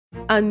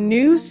A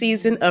new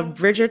season of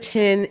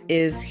Bridgerton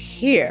is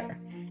here.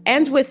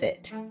 And with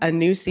it, a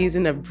new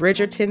season of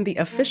Bridgerton, the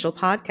official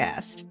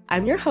podcast.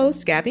 I'm your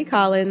host, Gabby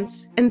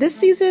Collins, and this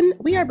season,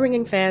 we are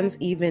bringing fans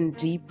even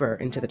deeper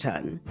into the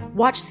ton.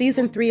 Watch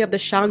season 3 of the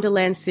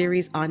Shondaland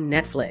series on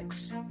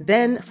Netflix.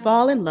 Then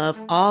fall in love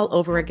all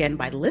over again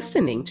by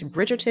listening to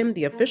Bridgerton,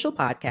 the official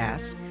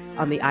podcast,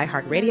 on the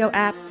iHeartRadio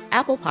app,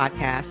 Apple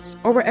Podcasts,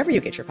 or wherever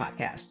you get your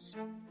podcasts.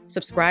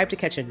 Subscribe to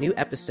catch a new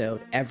episode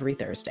every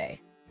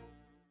Thursday.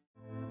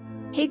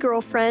 Hey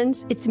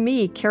girlfriends, it's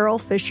me, Carol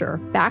Fisher,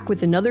 back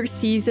with another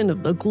season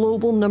of the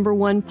global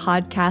 #1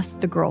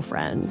 podcast, The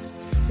Girlfriends.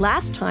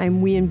 Last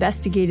time, we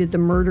investigated the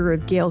murder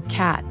of Gail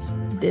Katz.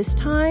 This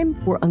time,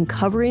 we're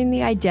uncovering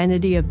the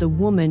identity of the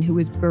woman who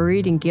was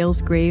buried in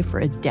Gail's grave for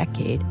a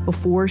decade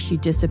before she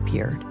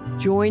disappeared.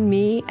 Join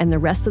me and the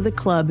rest of the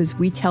club as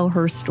we tell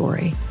her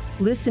story.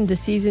 Listen to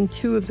Season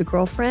 2 of The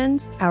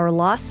Girlfriends, Our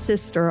Lost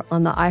Sister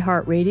on the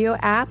iHeartRadio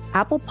app,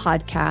 Apple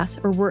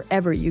Podcasts, or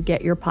wherever you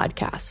get your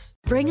podcasts.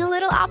 Bring a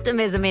little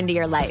optimism into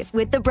your life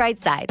with The Bright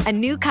Side, a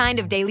new kind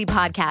of daily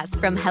podcast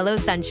from Hello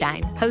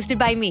Sunshine, hosted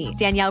by me,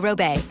 Danielle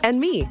Robay.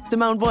 And me,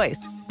 Simone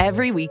Boyce.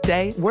 Every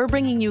weekday, we're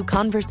bringing you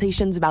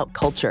conversations about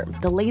culture,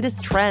 the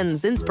latest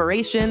trends,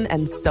 inspiration,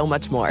 and so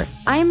much more.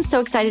 I am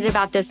so excited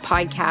about this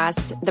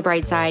podcast, The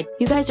Bright Side.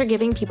 You guys are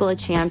giving people a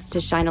chance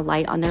to shine a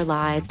light on their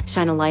lives,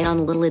 shine a light on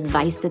a little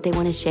advice that they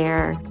want to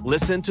share.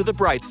 Listen to The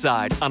Bright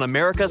Side on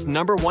America's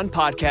 #1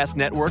 podcast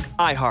network,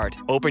 iHeart.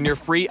 Open your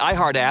free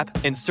iHeart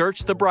app and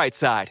search The Bright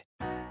Side.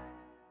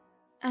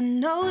 I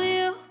know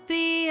you'll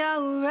be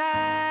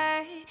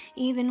alright,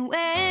 even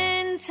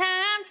when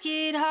times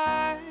get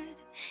hard.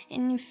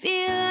 And you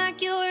feel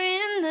like you're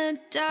in the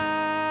dark.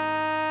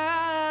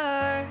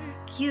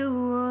 You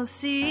will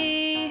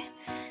see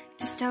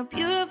just how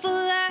beautiful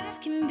life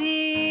can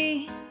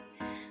be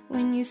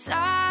when you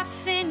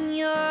soften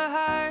your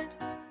heart.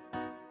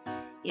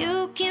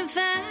 You can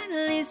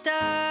finally start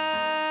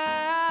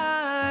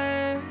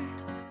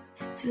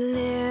to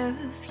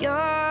live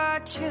your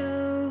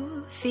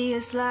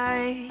truthiest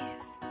life.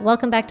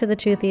 Welcome back to The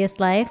Truthiest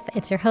Life.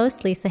 It's your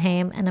host, Lisa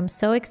Haim, and I'm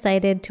so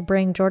excited to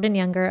bring Jordan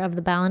Younger of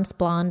The Balanced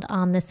Blonde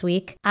on this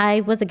week.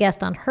 I was a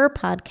guest on her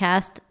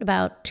podcast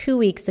about 2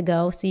 weeks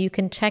ago, so you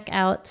can check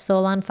out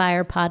Soul on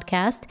Fire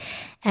podcast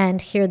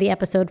and hear the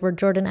episode where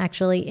Jordan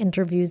actually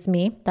interviews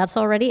me. That's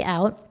already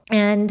out.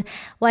 And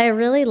why I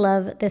really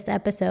love this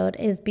episode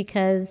is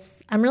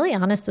because I'm really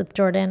honest with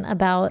Jordan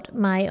about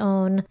my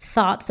own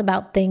thoughts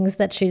about things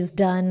that she's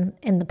done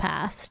in the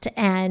past.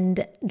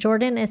 And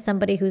Jordan is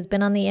somebody who's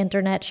been on the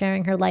internet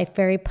sharing her life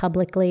very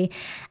publicly.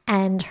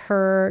 And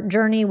her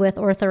journey with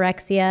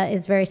orthorexia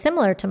is very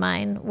similar to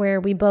mine, where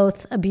we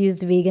both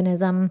abused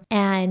veganism.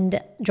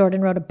 And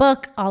Jordan wrote a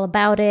book all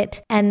about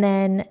it. And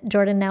then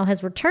Jordan now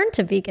has returned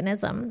to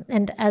veganism.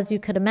 And as you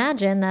could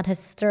imagine, that has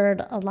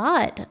stirred a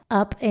lot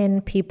up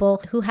in people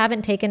who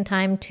haven't taken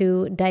time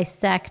to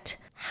dissect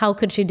how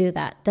could she do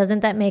that?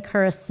 Doesn't that make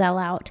her a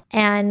sellout?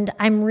 And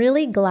I'm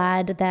really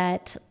glad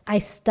that I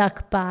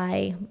stuck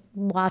by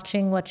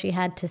watching what she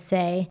had to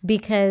say,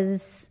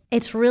 because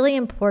it's really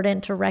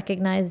important to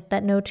recognize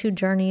that no two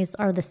journeys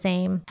are the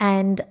same,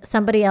 and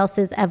somebody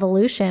else's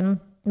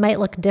evolution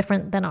might look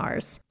different than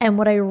ours. And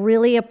what I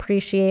really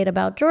appreciate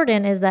about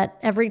Jordan is that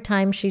every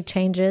time she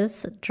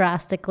changes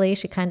drastically,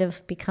 she kind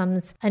of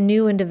becomes a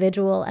new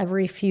individual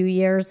every few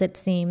years, it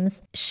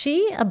seems.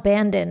 She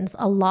abandons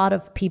a lot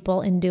of people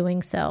in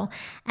doing so.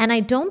 And I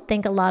don't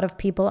think a lot of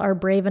people are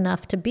brave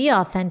enough to be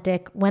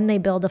authentic when they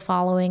build a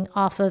following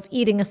off of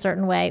eating a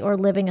certain way or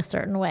living a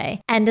certain way.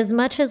 And as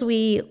much as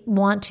we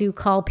want to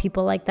call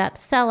people like that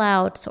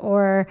sellouts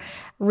or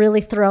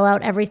really throw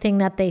out everything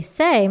that they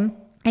say,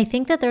 I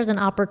think that there's an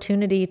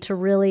opportunity to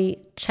really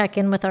check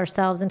in with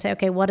ourselves and say,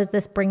 okay, what is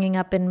this bringing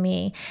up in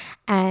me?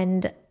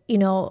 And,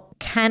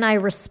 can I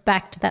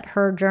respect that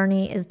her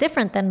journey is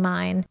different than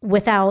mine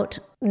without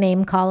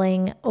name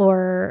calling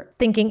or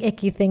thinking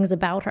icky things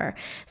about her?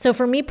 So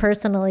for me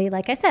personally,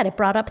 like I said, it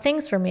brought up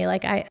things for me.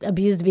 Like I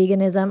abused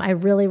veganism. I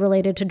really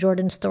related to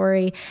Jordan's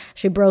story.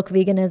 She broke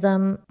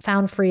veganism,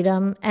 found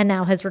freedom, and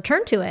now has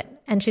returned to it.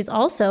 And she's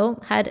also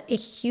had a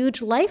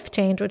huge life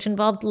change, which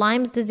involved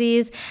Lyme's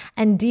disease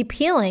and deep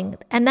healing.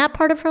 And that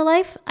part of her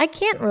life, I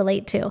can't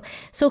relate to.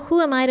 So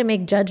who am I to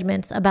make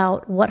judgments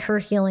about what her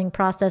healing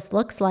process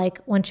looks like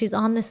when she's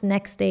on this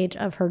next stage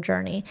of her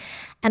journey?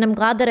 And I'm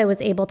glad that I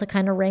was able to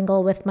kind of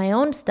wrangle with my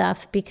own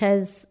stuff,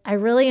 because I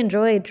really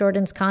enjoyed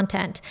Jordan's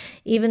content,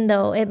 even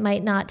though it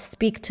might not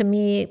speak to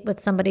me with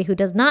somebody who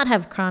does not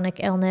have chronic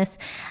illness.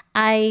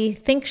 I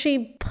think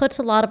she puts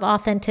a lot of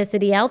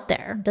authenticity out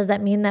there. Does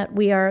that mean that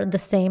we are the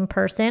same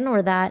person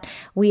or that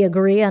we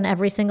agree on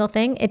every single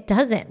thing? It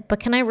doesn't. But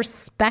can I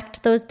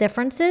respect those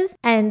differences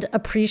and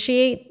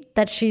appreciate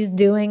that she's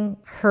doing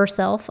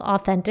herself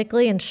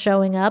authentically and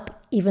showing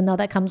up, even though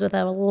that comes with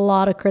a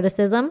lot of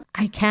criticism?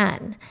 I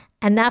can.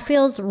 And that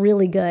feels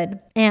really good.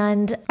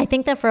 And I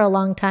think that for a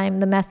long time,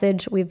 the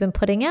message we've been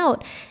putting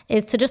out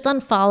is to just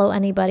unfollow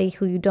anybody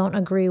who you don't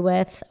agree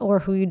with or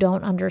who you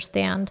don't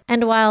understand.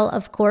 And while,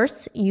 of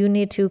course, you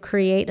need to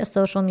create a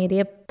social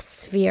media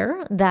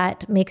sphere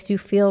that makes you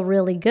feel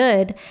really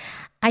good,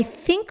 I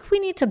think we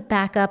need to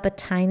back up a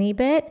tiny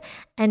bit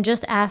and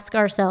just ask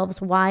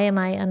ourselves, why am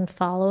I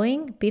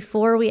unfollowing,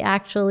 before we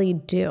actually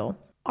do.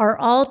 Are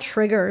all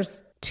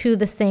triggers to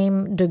the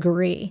same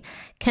degree?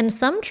 Can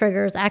some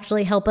triggers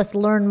actually help us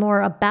learn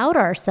more about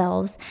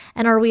ourselves?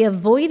 And are we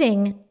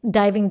avoiding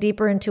diving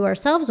deeper into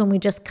ourselves when we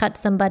just cut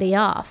somebody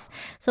off?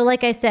 So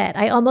like I said,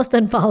 I almost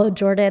unfollowed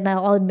Jordan,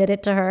 I'll admit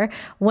it to her,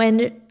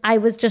 when I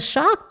was just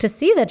shocked to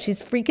see that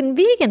she's freaking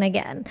vegan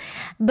again.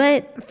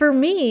 But for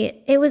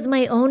me, it was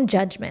my own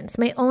judgments,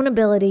 my own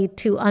ability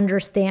to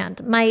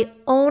understand, my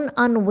own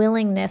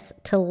unwillingness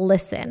to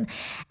listen.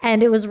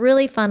 And it was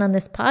really fun on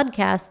this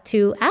podcast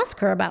to ask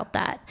her about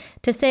that,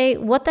 to say,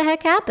 what the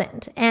heck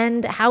happened?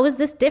 And how is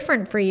this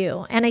different for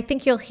you? And I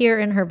think you'll hear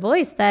in her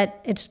voice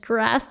that it's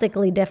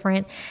drastically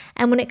different.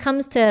 And when it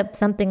comes to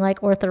something like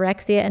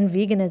orthorexia and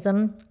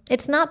veganism,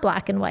 it's not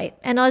black and white.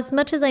 And as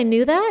much as I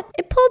knew that,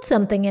 it pulled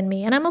something in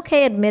me. And I'm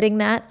okay admitting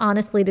that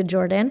honestly to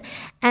Jordan,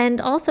 and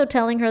also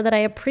telling her that I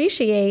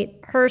appreciate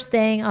her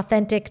staying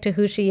authentic to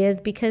who she is,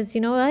 because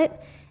you know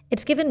what?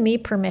 It's given me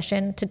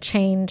permission to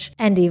change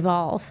and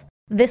evolve.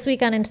 This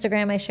week on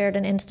Instagram, I shared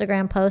an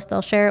Instagram post.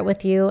 I'll share it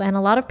with you. And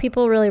a lot of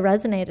people really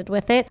resonated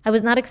with it. I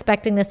was not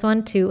expecting this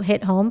one to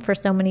hit home for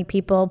so many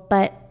people,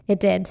 but it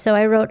did. So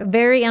I wrote,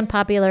 very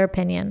unpopular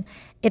opinion.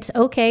 It's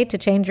okay to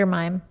change your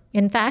mind.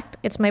 In fact,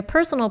 it's my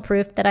personal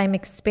proof that I'm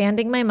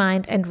expanding my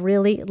mind and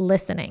really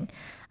listening.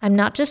 I'm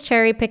not just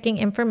cherry picking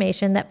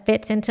information that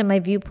fits into my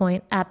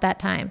viewpoint at that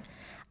time.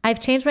 I've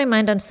changed my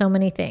mind on so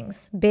many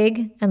things,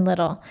 big and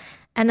little.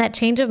 And that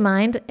change of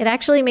mind, it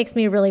actually makes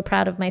me really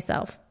proud of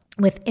myself.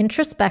 With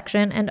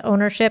introspection and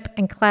ownership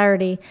and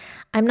clarity,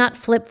 I'm not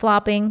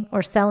flip-flopping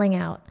or selling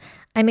out.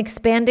 I'm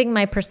expanding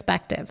my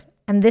perspective.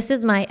 And this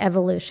is my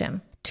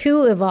evolution.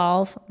 To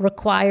evolve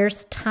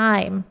requires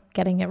time.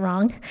 Getting it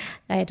wrong.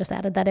 I just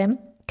added that in.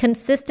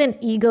 Consistent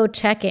ego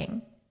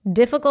checking,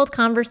 difficult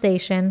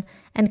conversation,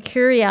 and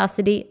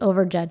curiosity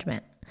over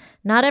judgment.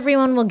 Not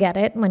everyone will get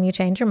it when you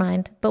change your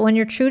mind, but when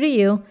you're true to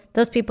you,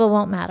 those people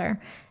won't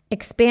matter.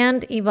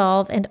 Expand,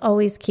 evolve, and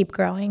always keep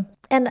growing.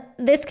 And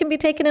this can be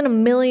taken in a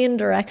million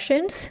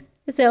directions.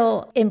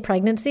 So in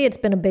pregnancy, it's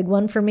been a big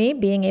one for me,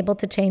 being able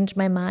to change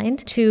my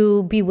mind,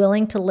 to be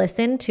willing to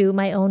listen to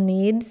my own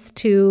needs,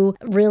 to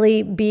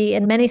really be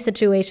in many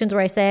situations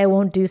where I say I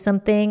won't do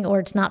something or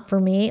it's not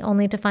for me,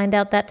 only to find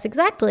out that's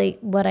exactly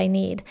what I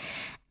need.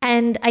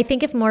 And I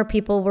think if more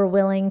people were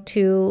willing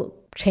to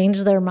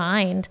change their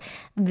mind,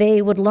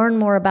 they would learn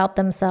more about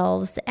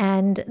themselves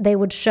and they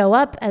would show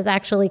up as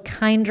actually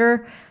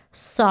kinder,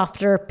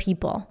 softer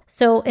people.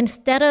 So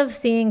instead of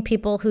seeing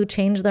people who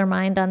change their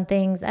mind on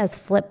things as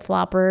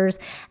flip-floppers,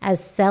 as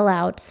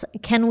sellouts,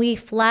 can we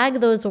flag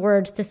those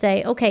words to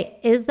say, okay,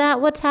 is that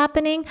what's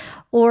happening?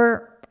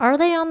 Or are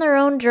they on their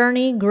own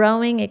journey,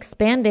 growing,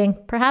 expanding,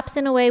 perhaps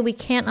in a way we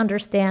can't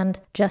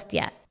understand just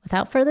yet?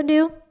 Without further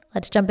ado,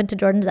 let's jump into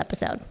Jordan's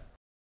episode.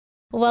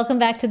 Welcome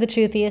back to The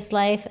Truthiest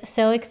Life.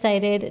 So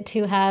excited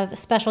to have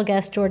special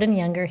guest Jordan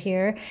Younger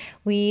here.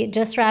 We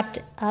just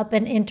wrapped up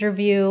an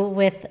interview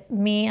with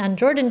me on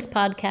Jordan's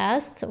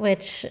podcast,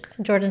 which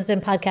Jordan's been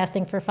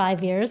podcasting for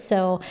 5 years.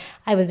 So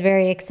I was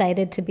very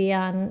excited to be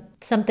on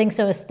something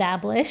so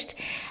established.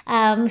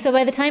 So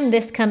by the time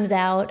this comes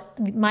out,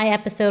 my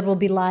episode will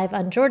be live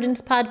on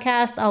Jordan's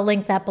podcast. I'll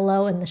link that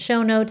below in the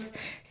show notes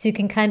so you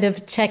can kind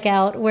of check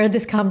out where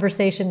this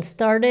conversation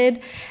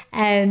started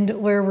and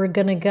where we're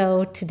going to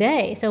go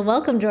today. So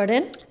welcome,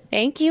 Jordan.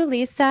 Thank you,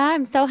 Lisa.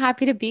 I'm so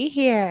happy to be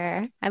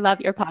here. I love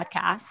your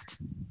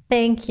podcast.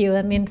 Thank you.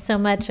 That means so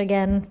much.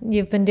 Again,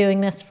 you've been doing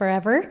this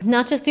forever.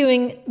 Not just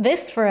doing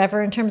this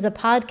forever in terms of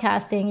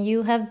podcasting,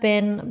 you have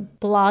been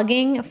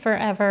blogging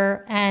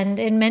forever. And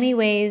in many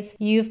ways,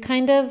 you've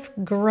kind of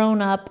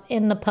grown up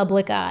in the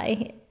public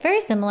eye.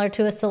 Very similar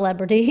to a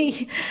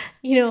celebrity.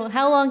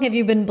 How long have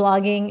you been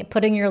blogging,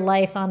 putting your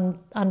life on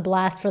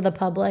blast for the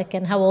public,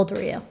 and how old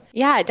were you?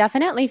 Yeah, it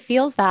definitely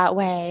feels that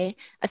way,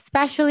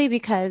 especially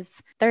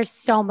because there's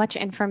so much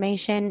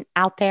information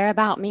out there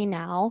about me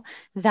now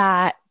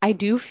that I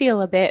do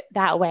feel a bit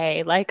that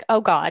way. Like, oh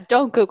God,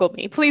 don't Google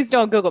me. Please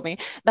don't Google me.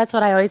 That's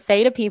what I always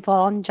say to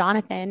people. And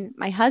Jonathan,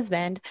 my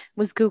husband,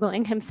 was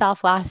Googling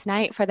himself last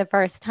night for the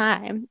first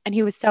time, and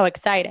he was so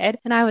excited.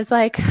 And I was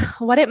like,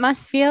 what it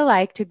must feel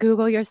like to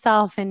Google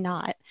yourself and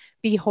not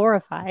be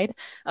horrified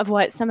of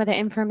what some of the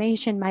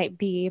information might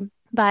be.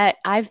 But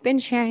I've been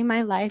sharing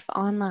my life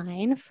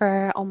online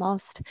for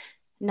almost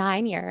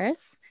 9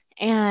 years.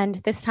 And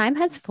this time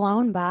has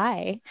flown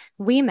by.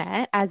 We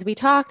met as we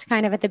talked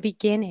kind of at the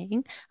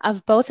beginning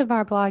of both of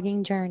our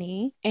blogging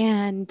journey.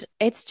 And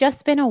it's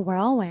just been a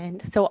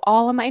whirlwind. So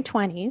all of my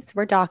 20s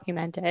were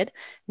documented.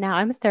 Now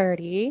I'm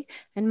 30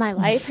 and my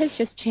life has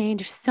just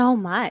changed so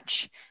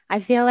much. I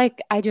feel like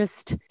I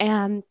just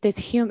am this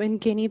human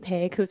guinea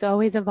pig who's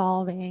always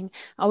evolving,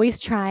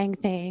 always trying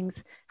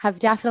things, have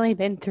definitely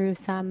been through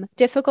some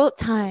difficult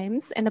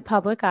times in the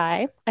public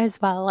eye, as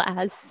well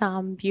as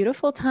some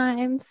beautiful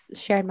times,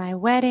 shared my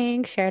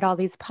wedding, shared all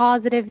these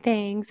positive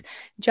things,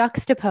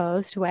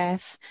 juxtaposed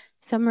with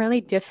some really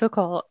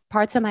difficult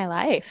parts of my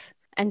life.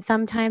 And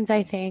sometimes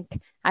I think,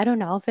 I don't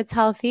know if it's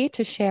healthy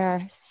to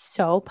share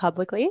so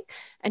publicly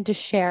and to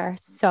share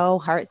so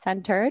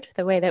heart-centered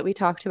the way that we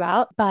talked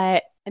about.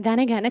 But then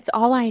again, it's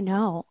all I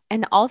know.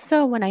 And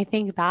also when I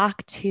think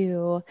back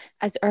to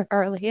as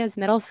early as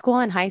middle school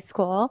and high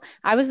school,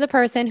 I was the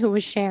person who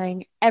was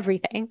sharing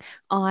everything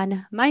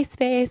on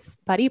MySpace,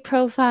 buddy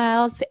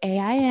profiles,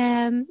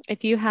 AIM.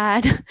 If you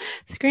had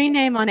screen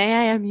name on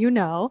AIM, you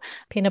know.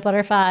 Peanut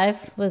Butter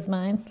 5 was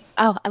mine.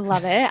 Oh, I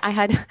love it. I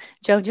had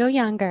Jojo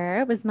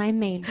Younger was my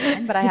main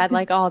one, but I had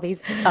like all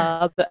these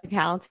sub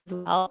accounts as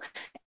well.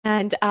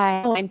 And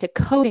I went into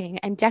coding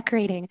and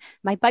decorating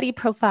my buddy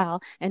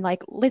profile and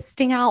like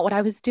listing out what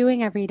I was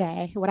doing every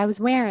day, what I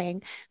was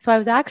wearing. So I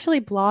was actually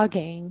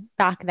blogging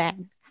back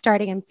then,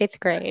 starting in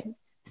 5th grade.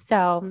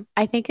 So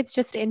I think it's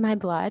just in my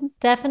blood.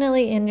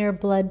 Definitely in your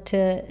blood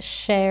to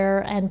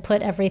share and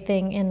put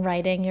everything in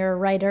writing. You're a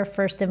writer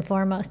first and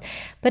foremost.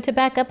 But to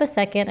back up a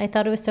second, I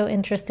thought it was so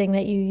interesting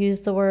that you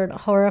used the word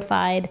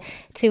horrified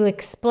to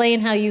explain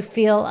how you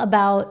feel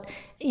about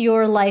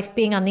your life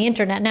being on the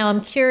internet. Now, I'm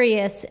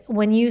curious,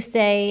 when you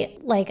say,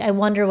 like, I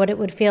wonder what it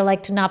would feel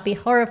like to not be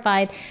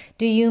horrified,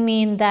 do you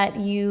mean that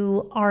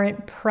you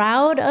aren't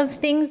proud of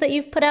things that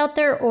you've put out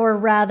there, or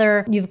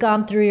rather you've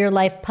gone through your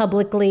life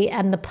publicly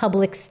and the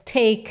public's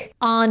take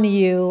on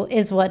you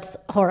is what's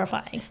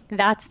horrifying?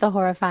 That's the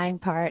horrifying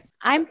part.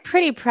 I'm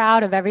pretty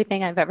proud of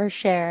everything I've ever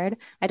shared.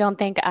 I don't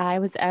think I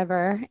was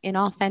ever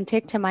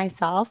inauthentic to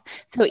myself.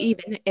 So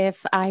even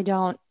if I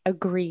don't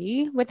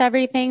agree with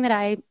everything that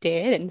I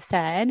did and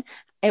said,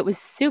 it was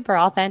super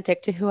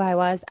authentic to who I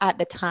was at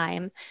the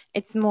time.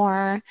 It's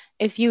more,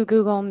 if you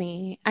Google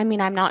me, I mean,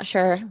 I'm not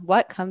sure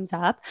what comes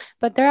up,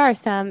 but there are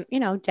some,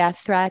 death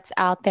threats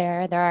out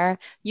there. There are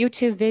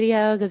YouTube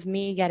videos of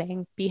me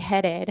getting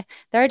beheaded.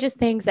 There are just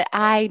things that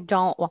I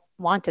don't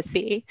want to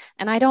see,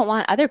 and I don't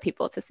want other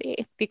people to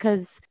see,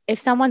 because if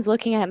someone's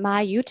looking at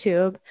my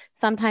YouTube,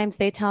 sometimes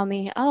they tell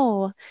me,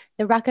 oh,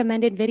 the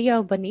recommended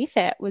video beneath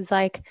it was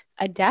like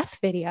a death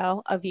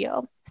video of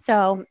you.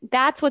 So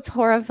that's what's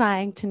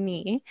horrifying to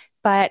me.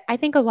 But I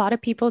think a lot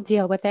of people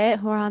deal with it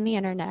who are on the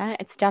internet.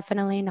 It's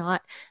definitely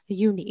not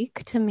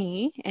unique to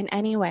me in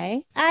any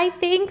way. I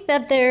think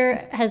that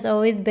there has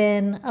always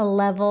been a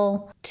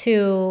level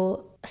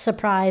to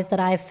surprise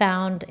that I've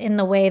found in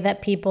the way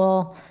that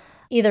people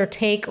either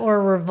take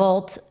or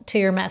revolt to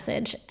your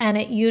message. And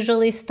it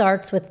usually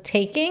starts with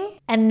taking.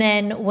 And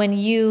then when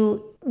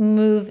you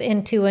move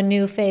into a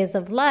new phase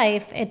of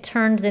life, it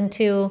turns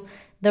into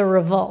the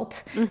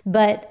revolt.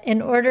 But in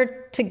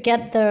order to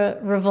get the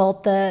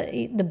revolt,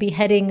 the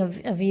beheading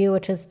of you,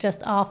 which is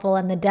just awful,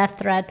 and the death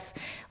threats,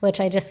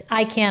 which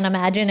I can't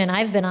imagine. And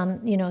I've been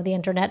on, the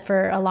internet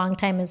for a long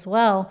time as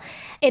well.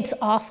 It's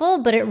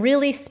awful, but it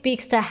really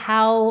speaks to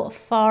how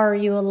far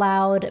you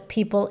allowed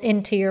people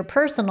into your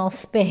personal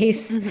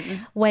space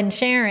when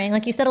sharing.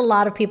 Like you said, a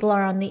lot of people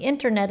are on the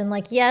internet, and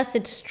like, yes,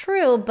 it's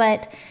true,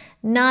 but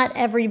not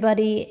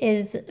everybody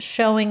is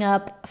showing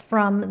up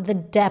from the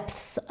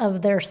depths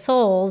of their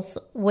souls,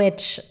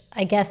 which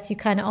I guess you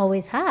kind of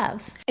always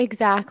have.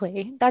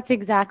 Exactly. That's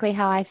exactly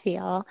how I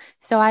feel.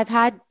 So I've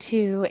had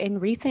to, in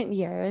recent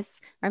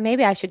years, or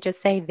maybe I should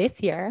just say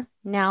this year,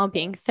 now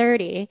being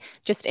 30,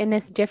 just in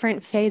this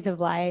different phase of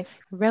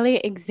life, really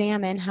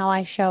examine how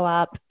I show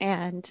up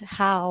and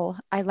how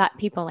I let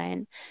people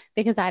in.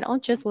 Because I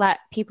don't just let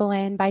people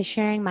in by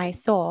sharing my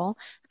soul.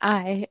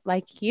 I,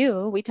 like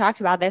you, we talked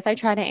about this, I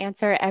try to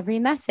answer every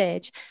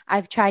message.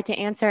 I've tried to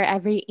answer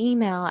every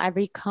email,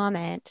 every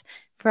comment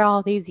for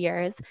all these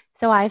years.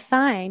 So I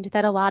find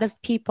that a lot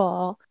of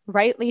people,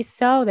 rightly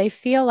so, they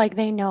feel like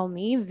they know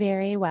me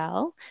very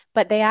well,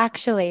 but they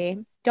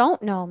actually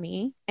don't know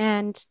me.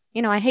 And,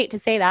 I hate to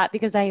say that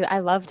because I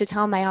love to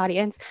tell my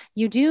audience,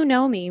 you do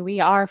know me.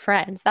 We are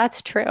friends.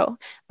 That's true.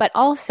 But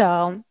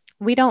also,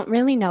 we don't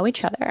really know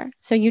each other.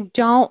 So you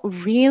don't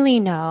really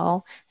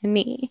know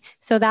me.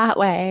 So that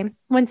way,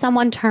 when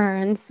someone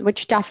turns,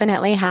 which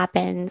definitely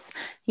happens,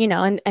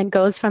 and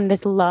goes from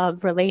this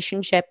love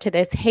relationship to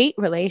this hate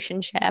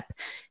relationship,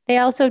 they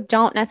also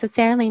don't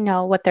necessarily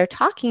know what they're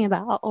talking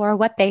about or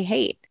what they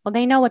hate. Well,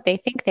 they know what they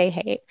think they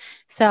hate.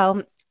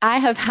 So I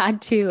have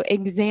had to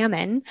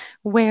examine,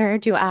 where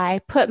do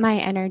I put my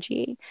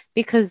energy?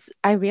 Because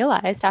I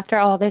realized after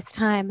all this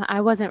time,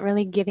 I wasn't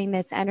really giving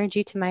this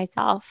energy to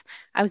myself.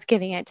 I was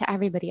giving it to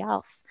everybody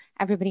else,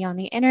 everybody on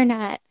the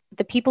internet,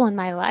 the people in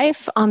my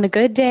life on the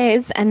good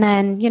days, and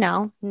then,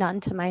 none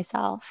to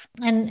myself.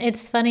 And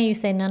it's funny you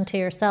say none to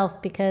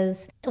yourself,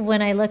 because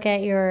when I look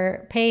at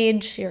your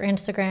page, your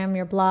Instagram,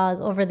 your blog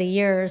over the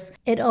years,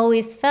 it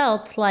always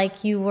felt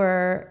like you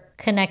were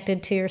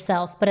connected to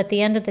yourself. But at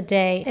the end of the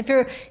day, if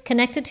you're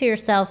connected to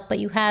yourself, but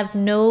you have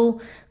no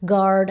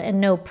guard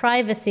and no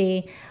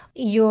privacy,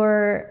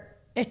 you're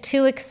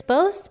too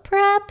exposed,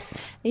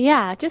 perhaps?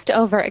 Yeah, just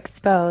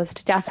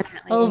overexposed,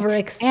 definitely.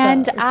 Overexposed.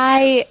 And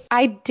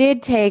I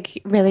did take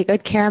really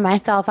good care of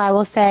myself, I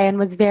will say, and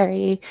was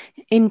very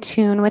in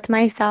tune with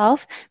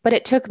myself. But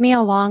it took me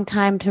a long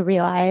time to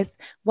realize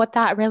what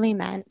that really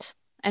meant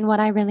and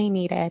what I really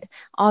needed.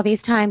 All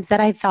these times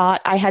that I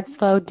thought I had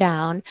slowed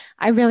down,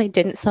 I really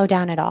didn't slow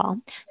down at all.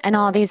 And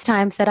all these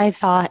times that I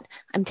thought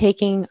I'm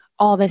taking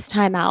all this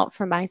time out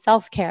for my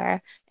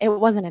self-care, it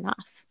wasn't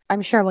enough.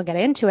 I'm sure we'll get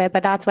into it,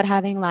 but that's what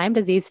having Lyme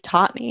disease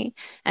taught me.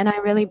 And I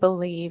really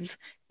believe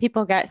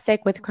people get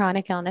sick with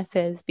chronic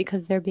illnesses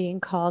because they're being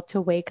called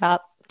to wake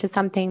up to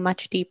something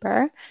much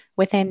deeper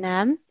within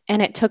them.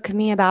 And it took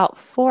me about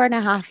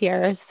 4.5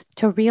 years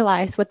to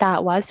realize what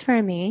that was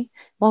for me.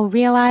 Well,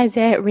 realize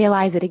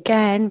it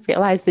again,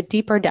 realize the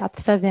deeper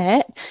depths of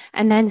it,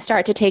 and then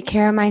start to take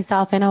care of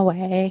myself in a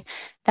way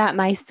that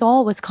my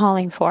soul was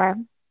calling for.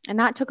 And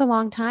that took a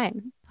long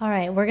time. All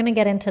right, we're going to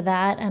get into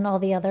that and all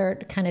the other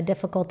kind of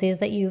difficulties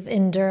that you've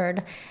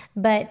endured.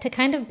 But to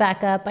kind of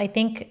back up, I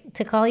think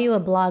to call you a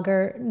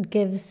blogger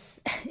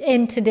gives,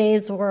 in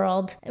today's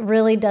world,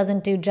 really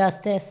doesn't do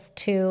justice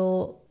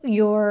to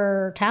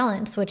your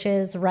talents, which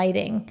is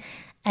writing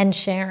and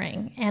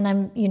sharing.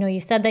 And you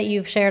said that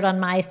you've shared on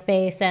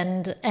MySpace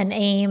and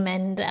AIM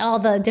and all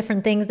the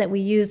different things that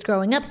we used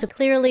growing up. So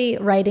clearly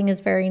writing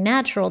is very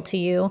natural to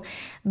you.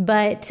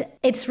 But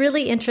it's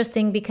really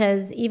interesting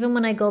because even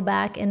when I go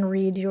back and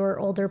read your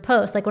older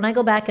posts, like when I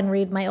go back and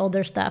read my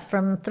older stuff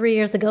from 3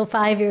 years ago,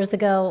 5 years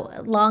ago,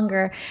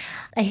 longer,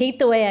 I hate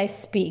the way I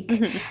speak.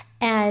 Mm-hmm.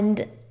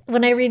 And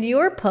when I read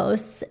your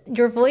posts,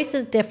 your voice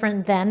is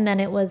different then than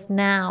it was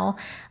now,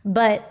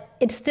 but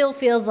it still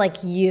feels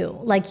like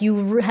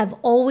you have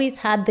always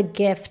had the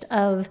gift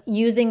of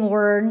using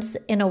words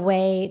in a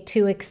way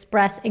to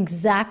express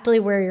exactly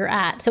where you're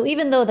at. So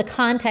even though the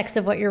context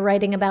of what you're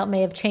writing about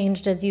may have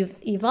changed as you've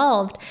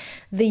evolved,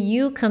 the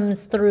you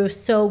comes through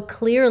so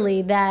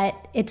clearly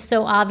that it's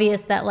so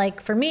obvious that,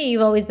 like, for me,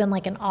 you've always been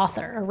like an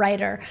author, a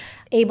writer,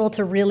 able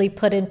to really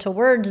put into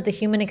words the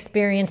human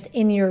experience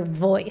in your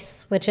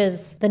voice, which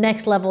is the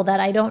next level that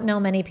I don't know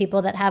many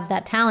people that have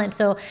that talent.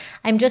 So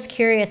I'm just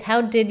curious,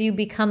 how did you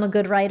become a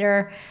good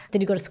writer?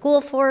 Did you go to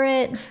school for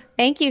it?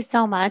 Thank you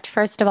so much.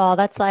 First of all,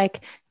 that's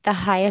like the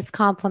highest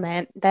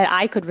compliment that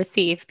I could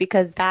receive,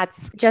 because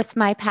that's just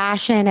my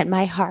passion and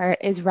my heart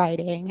is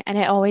writing. And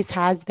it always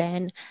has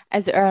been.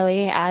 As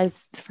early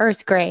as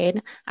first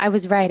grade, I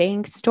was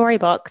writing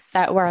storybooks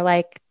that were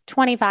like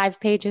 25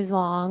 pages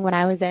long when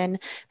I was in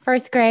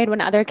first grade,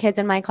 when other kids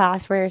in my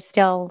class were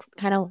still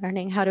kind of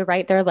learning how to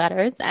write their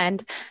letters.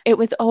 And it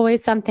was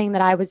always something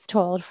that I was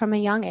told from a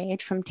young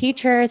age, from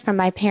teachers, from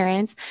my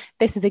parents,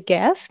 this is a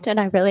gift,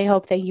 and I really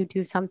hope that you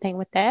do something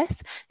with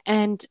this.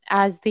 And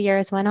as the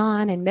years went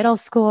on in middle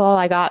school,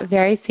 I got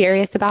very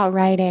serious about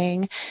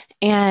writing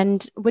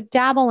and would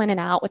dabble in and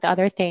out with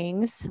other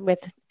things,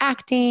 with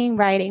acting,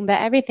 writing,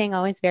 but everything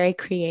always very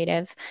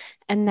creative.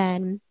 And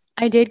then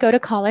I did go to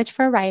college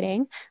for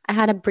writing. I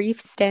had a brief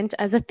stint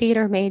as a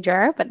theater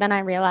major, but then I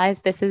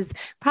realized this is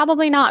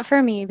probably not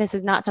for me. This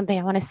is not something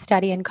I want to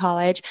study in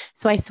college.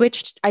 So I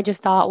switched. I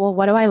just thought, well,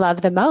 what do I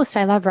love the most?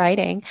 I love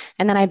writing.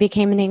 And then I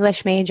became an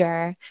English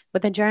major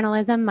with a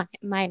journalism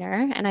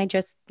minor. And I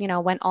just,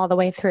 went all the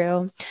way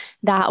through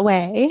that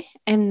way.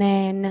 And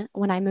then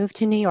when I moved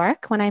to New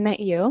York, when I met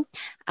you,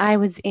 I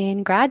was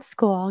in grad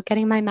school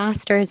getting my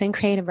master's in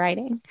creative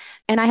writing.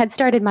 And I had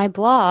started my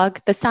blog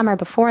the summer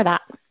before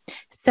that.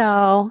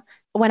 So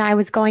when I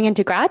was going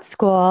into grad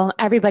school,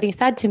 everybody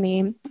said to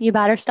me, you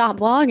better stop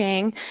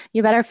blogging.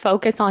 You better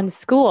focus on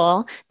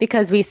school,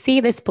 because we see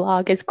this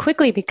blog is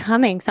quickly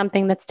becoming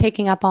something that's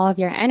taking up all of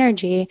your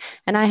energy.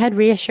 And I had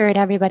reassured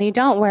everybody,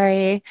 don't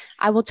worry,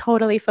 I will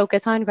totally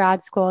focus on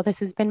grad school. This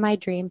has been my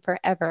dream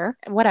forever,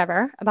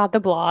 whatever about the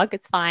blog,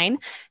 it's fine.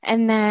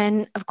 And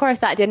then, of course,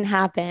 that didn't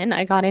happen.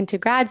 I got into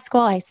grad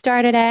school. I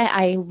started it.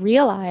 I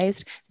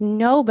realized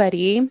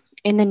nobody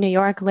in the New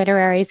York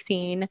literary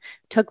scene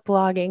took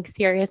blogging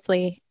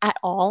seriously at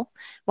all.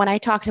 When I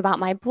talked about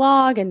my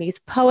blog and these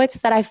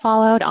poets that I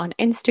followed on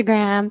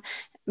Instagram,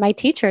 my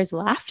teachers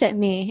laughed at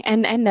me,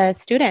 and the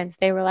students,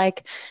 they were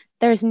like,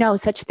 there's no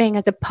such thing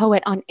as a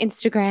poet on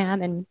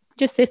Instagram, and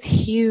just this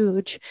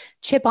huge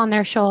chip on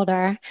their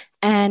shoulder.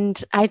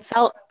 And I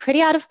felt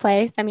pretty out of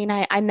place. I mean,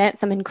 I met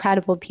some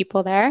incredible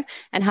people there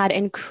and had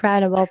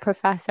incredible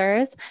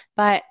professors,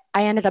 but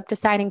I ended up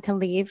deciding to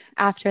leave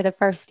after the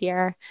first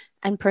year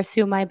and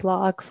pursue my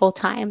blog full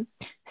time.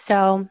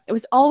 So it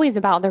was always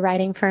about the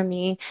writing for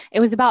me. It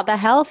was about the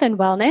health and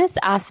wellness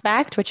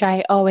aspect, which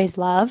I always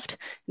loved.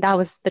 That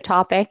was the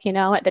topic,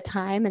 at the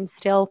time, and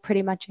still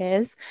pretty much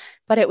is.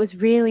 But it was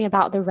really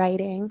about the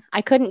writing.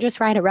 I couldn't just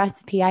write a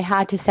recipe. I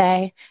had to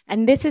say,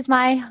 and this is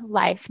my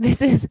life.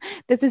 This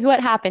is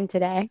what happened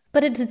today.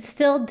 But it's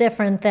still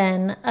different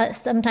than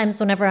sometimes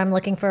whenever I'm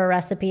looking for a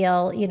recipe,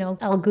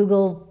 I'll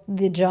Google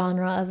the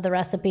genre of the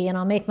recipe and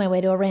I'll make my way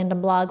to a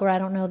random blog where I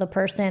don't know the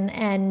person.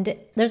 And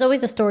there's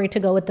always a story to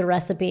go with the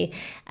recipe.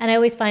 And I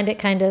always find it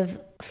kind of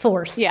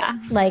forced. Yeah.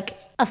 Like,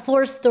 a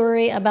forced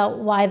story about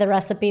why the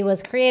recipe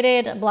was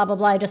created, blah, blah,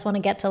 blah. I just want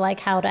to get to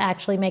like how to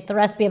actually make the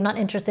recipe. I'm not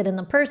interested in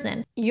the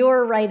person.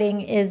 Your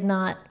writing is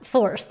not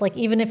forced. Like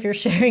even if you're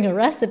sharing a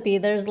recipe,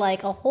 there's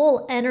like a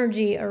whole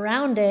energy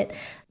around it,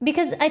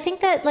 because I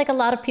think that like a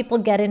lot of people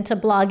get into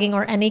blogging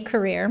or any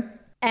career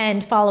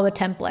and follow a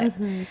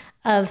template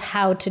of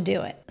how to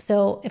do it.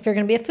 So if you're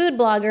going to be a food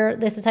blogger,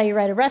 this is how you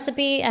write a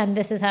recipe, and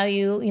this is how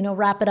you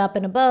wrap it up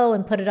in a bow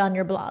and put it on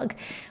your blog,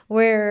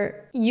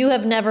 where you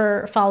have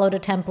never followed a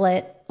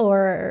template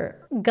or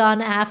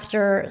gone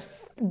after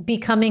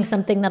becoming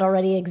something that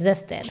already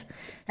existed.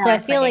 So I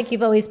feel like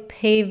you've always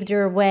paved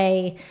your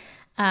way,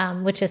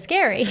 which is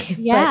scary.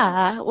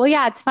 Yeah. Well,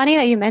 yeah, it's funny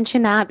that you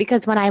mentioned that,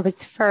 because when I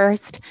was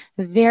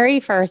very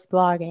first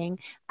blogging,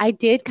 I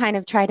did kind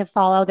of try to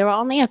follow. There were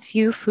only a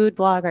few food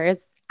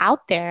bloggers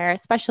out there,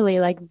 especially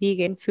like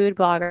vegan food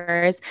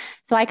bloggers.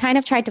 So I kind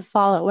of tried to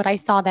follow what I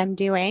saw them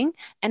doing.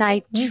 And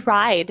I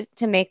tried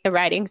to make the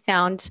writing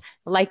sound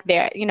like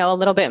they're, a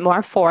little bit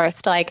more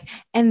forced. Like,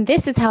 and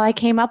this is how I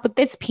came up with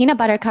this peanut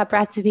butter cup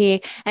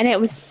recipe. And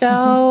it was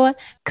so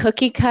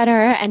cookie cutter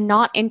and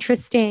not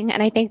interesting.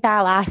 And I think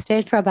that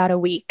lasted for about a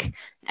week.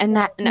 And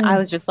I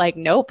was just like,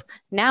 nope.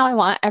 Now I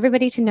want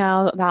everybody to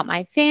know about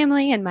my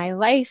family and my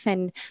life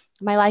in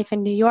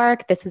New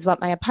York. This is what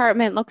my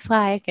apartment looks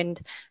like.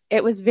 And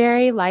it was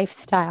very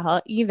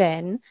lifestyle,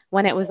 even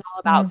when it was all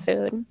about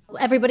food.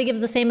 Everybody gives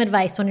the same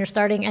advice when you're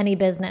starting any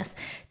business.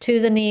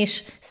 Choose a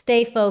niche,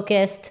 stay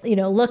focused,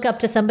 look up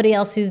to somebody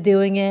else who's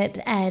doing it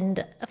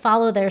and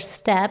follow their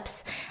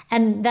steps.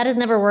 And that has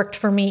never worked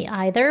for me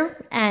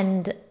either.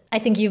 And I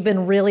think you've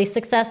been really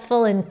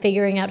successful in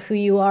figuring out who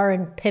you are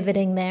and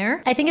pivoting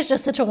there. I think it's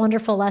just such a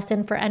wonderful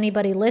lesson for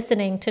anybody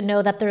listening to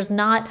know that there's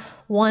not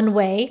one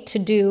way to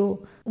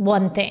do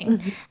one thing.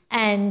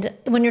 And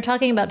when you're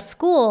talking about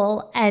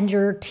school and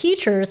your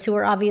teachers, who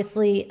are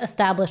obviously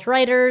established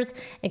writers,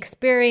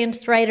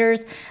 experienced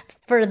writers,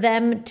 for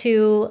them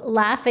to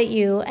laugh at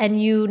you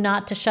and you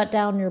not to shut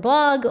down your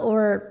blog,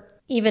 or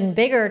even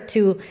bigger,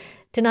 to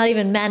not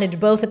even manage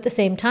both at the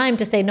same time,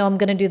 to say, no, I'm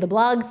going to do the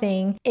blog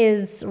thing,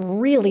 is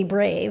really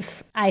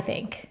brave, I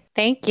think.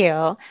 Thank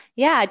you.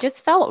 Yeah, it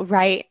just felt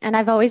right. And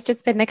I've always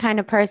just been the kind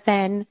of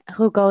person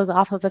who goes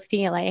off of a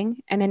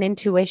feeling and an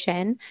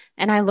intuition.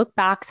 And I look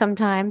back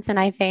sometimes and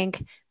I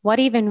think, what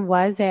even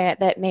was it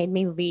that made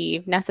me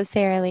leave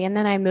necessarily? And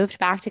then I moved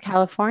back to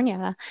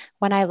California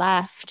when I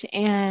left,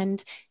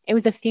 and it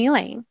was a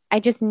feeling. I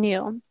just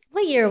knew.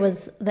 What year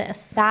was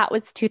this? That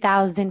was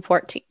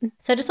 2014.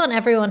 So I just want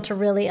everyone to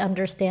really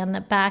understand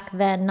that back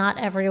then, not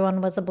everyone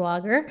was a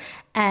blogger.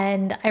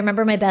 And I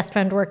remember my best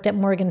friend worked at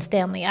Morgan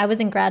Stanley. I was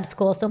in grad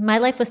school, so my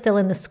life was still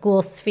in the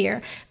school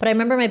sphere. But I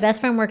remember my best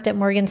friend worked at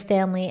Morgan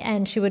Stanley,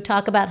 and she would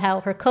talk about how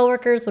her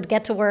coworkers would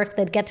get to work,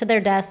 they'd get to their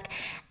desk,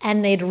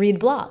 and they'd read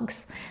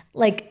blogs.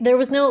 Like, there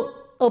was no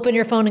open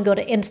your phone and go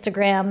to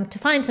Instagram to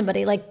find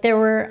somebody. Like,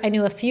 I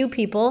knew a few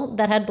people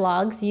that had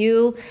blogs,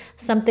 you,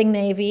 Something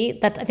Navy,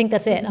 I think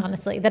that's it,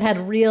 honestly, that had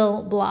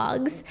real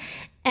blogs.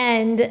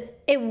 And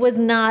it was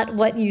not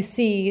what you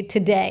see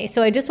today.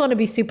 So I just want to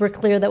be super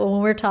clear that when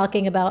we're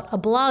talking about a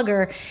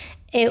blogger,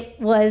 it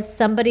was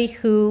somebody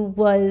who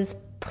was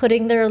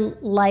putting their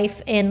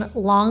life in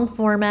long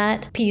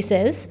format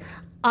pieces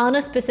on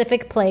a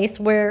specific place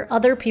where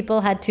other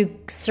people had to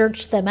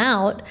search them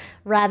out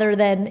rather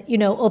than,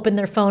 open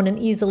their phone and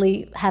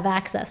easily have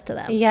access to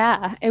them.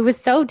 Yeah, it was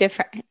so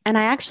different. And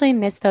I actually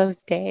miss those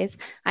days.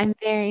 I'm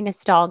very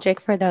nostalgic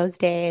for those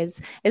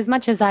days. As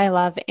much as I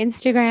love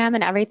Instagram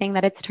and everything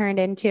that it's turned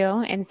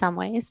into in some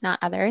ways, not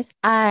others,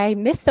 I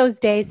miss those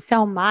days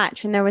so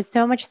much. And there was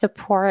so much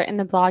support in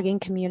the blogging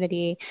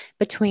community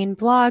between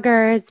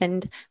bloggers.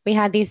 And we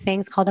had these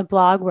things called a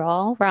blog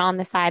roll, where on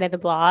the side of the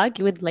blog,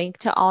 you would link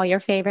to all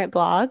your favorite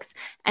blogs.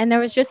 And there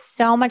was just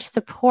so much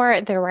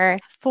support. There were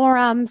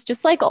forums,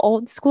 just like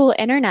old school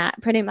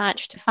internet, pretty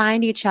much, to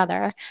find each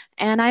other.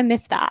 And I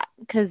miss that,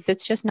 because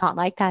it's just not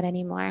like that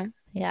anymore.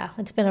 Yeah,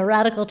 it's been a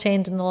radical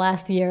change in the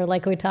last year,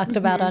 like we talked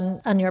about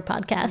on your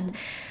podcast.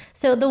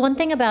 So the one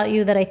thing about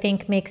you that I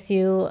think makes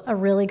you a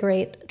really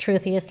great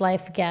Truthiest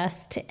Life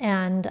guest,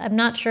 and I'm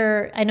not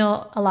sure, I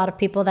know a lot of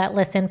people that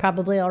listen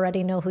probably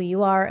already know who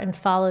you are and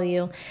follow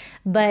you,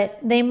 but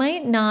they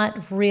might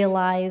not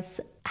realize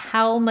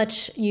how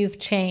much you've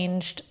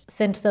changed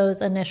since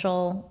those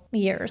initial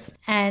years.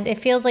 And it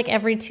feels like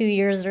every 2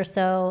 years or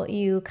so,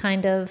 you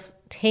kind of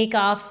take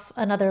off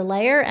another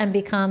layer and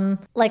become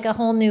like a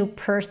whole new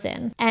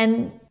person.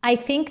 And I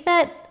think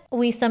that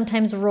we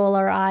sometimes roll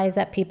our eyes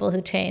at people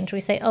who change.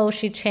 We say, oh,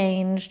 she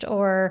changed,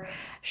 or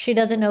she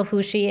doesn't know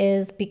who she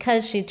is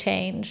because she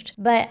changed.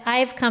 But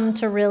I've come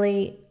to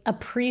really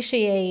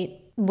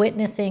appreciate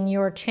witnessing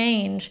your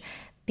change,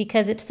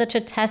 because it's such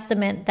a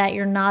testament that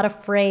you're not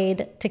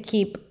afraid to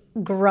keep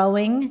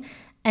growing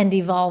and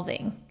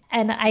evolving.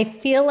 And I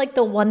feel like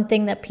the one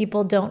thing that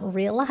people don't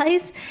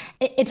realize,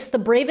 it's the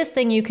bravest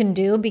thing you can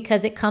do,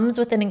 because it comes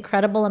with an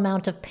incredible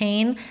amount of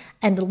pain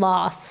and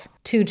loss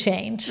to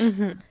change.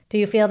 Mm-hmm. Do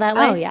you feel that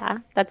way? Oh, yeah,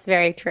 that's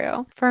very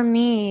true. For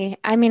me,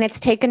 I mean, it's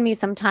taken me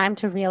some time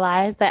to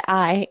realize that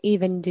I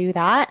even do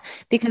that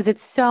because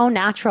it's so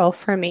natural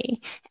for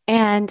me.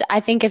 And I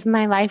think if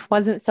my life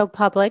wasn't so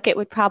public, it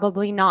would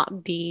probably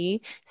not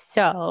be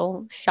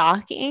so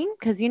shocking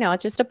because,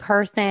 it's just a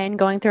person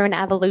going through an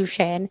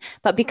evolution.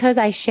 But because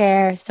I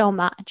share so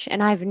much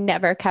and I've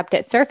never kept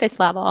it surface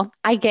level,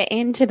 I get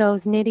into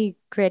those nitty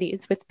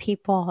gritties with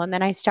people. And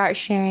then I start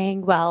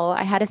sharing, well,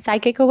 I had a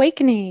psychic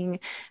awakening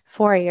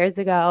 4 years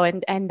ago,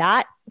 and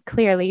that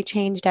clearly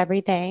changed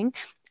everything.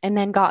 And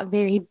then got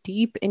very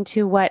deep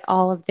into what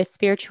all of this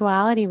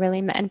spirituality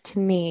really meant to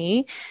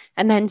me.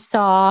 And then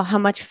saw how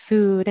much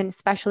food, and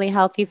especially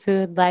healthy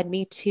food, led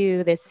me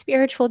to this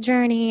spiritual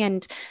journey.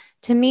 And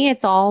to me,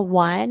 it's all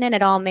one and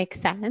it all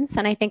makes sense.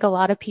 And I think a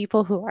lot of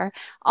people who are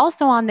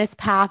also on this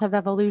path of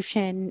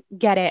evolution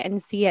get it and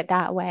see it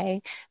that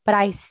way. But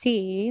I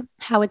see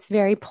how it's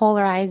very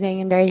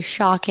polarizing and very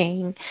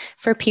shocking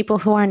for people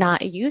who are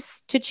not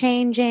used to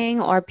changing,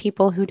 or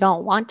people who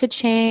don't want to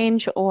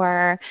change,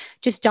 or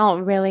just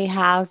don't really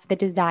have the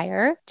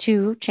desire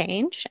to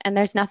change. And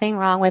there's nothing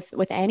wrong with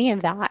any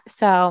of that.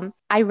 So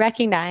I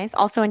recognize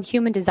also in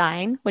human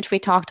design, which we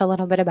talked a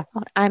little bit about,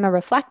 I'm a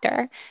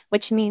reflector,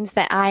 which means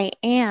that I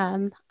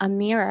am a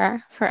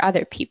mirror for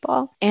other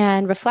people.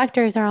 And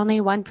reflectors are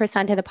only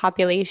 1% of the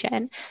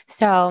population.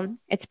 So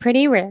it's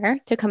pretty rare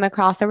to come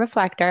across a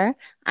reflector.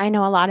 I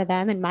know a lot of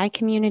them in my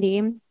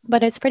community,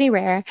 but it's pretty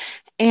rare.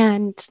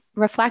 And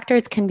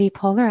reflectors can be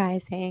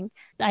polarizing.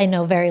 I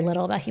know very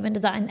little about human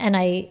design, and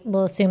I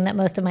will assume that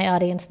most of my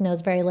audience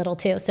knows very little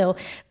too. So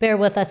bear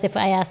with us if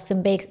I ask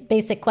some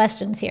basic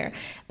questions here.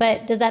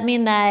 But does that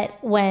mean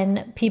that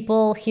when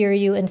people hear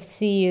you and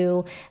see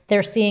you,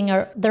 they're seeing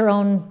their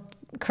own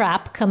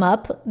crap come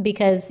up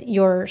because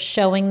you're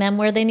showing them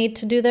where they need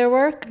to do their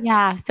work?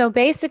 Yeah. So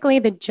basically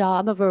the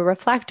job of a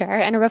reflector,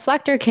 and a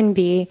reflector can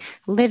be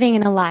living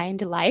an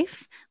aligned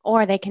life,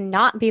 or they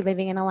cannot be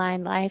living an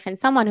aligned life. And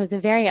someone who's a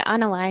very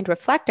unaligned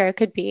reflector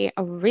could be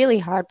a really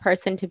hard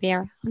person to be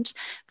around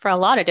for a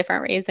lot of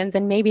different reasons.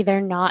 And maybe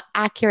they're not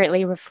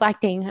accurately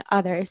reflecting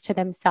others to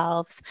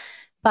themselves.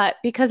 But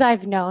because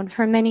I've known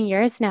for many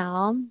years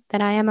now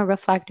that I am a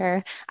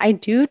reflector, I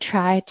do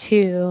try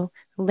to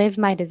live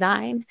my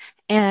design.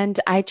 And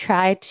I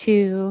try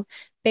to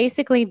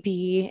basically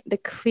be the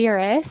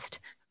clearest,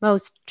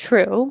 most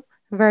true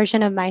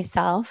version of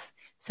myself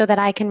so that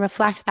I can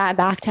reflect that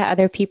back to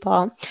other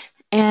people.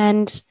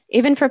 And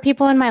even for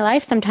people in my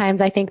life,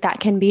 sometimes I think that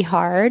can be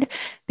hard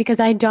because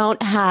I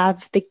don't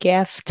have the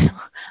gift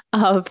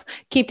of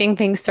keeping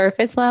things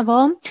surface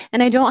level.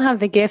 And I don't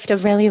have the gift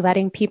of really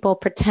letting people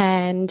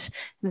pretend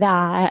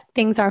that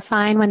things are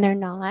fine when they're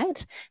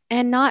not.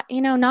 And not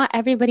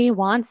everybody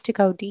wants to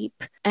go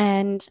deep.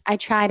 And I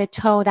try to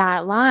toe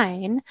that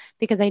line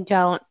because I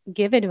don't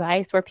give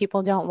advice where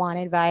people don't want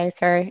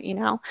advice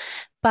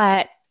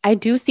but I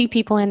do see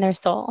people in their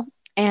soul.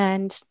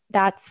 And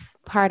that's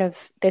part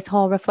of this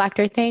whole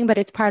reflector thing, but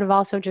it's part of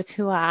also just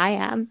who I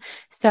am.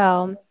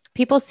 So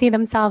people see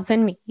themselves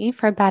in me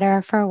for better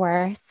or for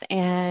worse.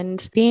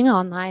 And being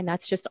online,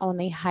 that's just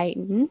only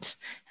heightened.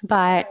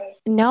 But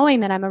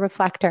knowing that I'm a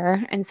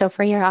reflector, and so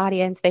for your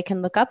audience, they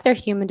can look up their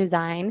human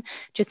design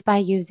just by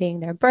using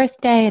their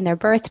birthday and their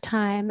birth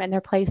time and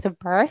their place of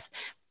birth.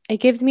 It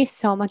gives me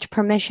so much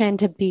permission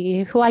to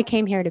be who I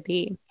came here to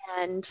be.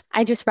 And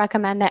I just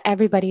recommend that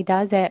everybody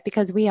does it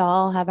because we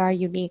all have our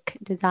unique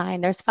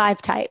design. There's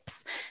 5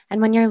 types. And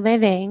when you're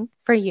living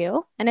for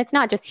you, and it's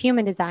not just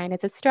human design,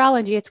 it's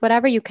astrology, it's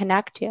whatever you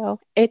connect to,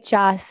 it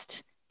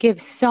just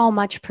gives so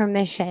much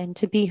permission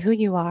to be who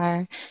you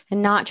are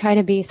and not try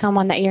to be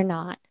someone that you're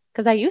not.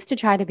 Because I used to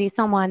try to be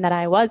someone that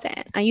I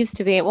wasn't. I used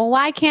to be, well,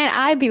 why can't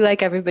I be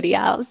like everybody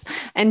else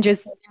and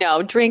just,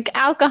 drink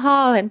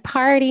alcohol and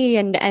party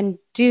and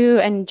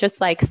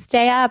just like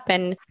stay up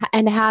and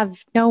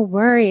have no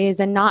worries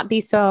and not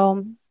be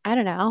so,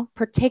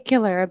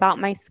 particular about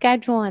my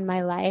schedule and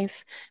my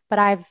life. But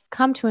I've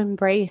come to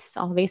embrace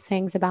all these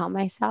things about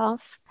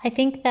myself. I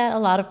think that a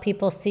lot of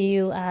people see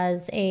you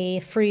as a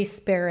free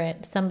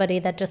spirit, somebody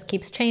that just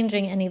keeps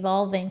changing and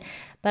evolving.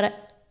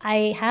 But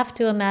I have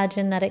to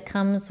imagine that it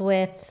comes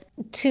with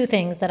 2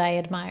 things that I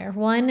admire.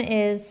 One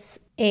is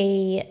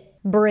a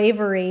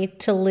bravery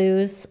to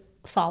lose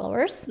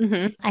followers.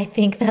 Mm-hmm. I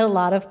think that a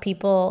lot of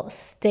people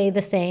stay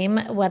the same,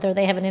 whether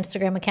they have an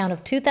Instagram account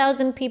of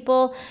 2,000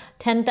 people,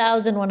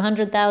 10,000,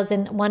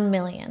 100,000, 1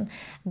 million.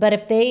 But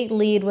if they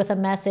lead with a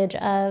message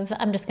of,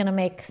 I'm just going to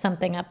make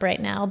something up right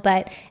now,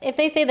 but if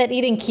they say that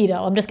eating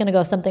keto, I'm just going to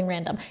go something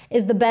random,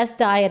 is the best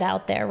diet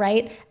out there,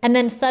 right? And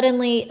then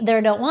suddenly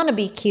they don't want to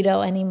be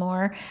keto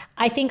anymore.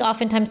 I think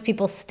oftentimes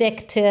people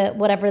stick to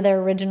whatever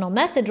their original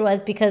message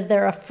was because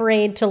they're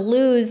afraid to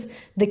lose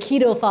the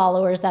keto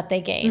followers that they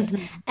gained,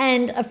 mm-hmm.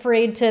 and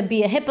afraid to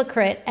be a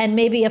hypocrite, and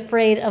maybe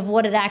afraid of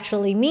what it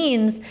actually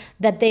means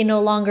that they no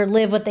longer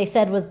live what they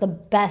said was the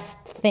best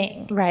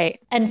thing. Right.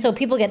 And so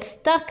people get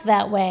stuck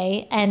that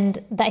way.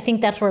 And I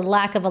think that's where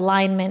lack of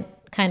alignment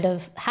kind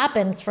of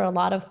happens for a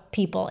lot of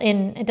people.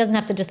 It doesn't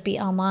have to just be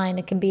online.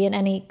 It can be in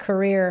any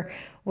career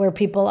where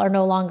people are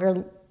no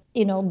longer,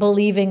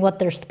 believing what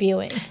they're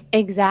spewing.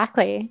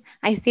 Exactly.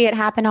 I see it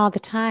happen all the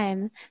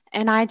time,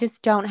 and I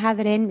just don't have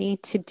it in me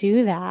to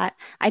do that.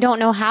 I don't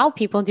know how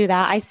people do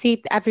that. I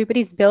see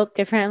everybody's built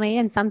differently,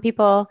 and some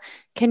people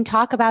can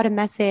talk about a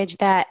message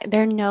that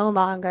they're no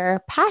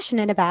longer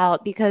passionate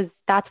about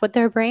because that's what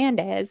their brand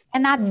is,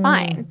 and that's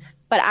fine.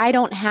 But I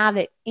don't have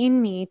it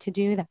in me to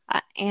do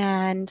that.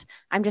 And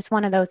I'm just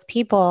one of those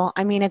people.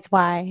 I mean, it's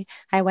why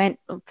I went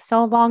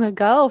so long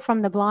ago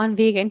from the blonde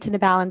vegan to the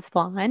balanced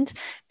blonde,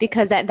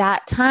 because at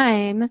that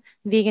time,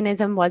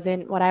 veganism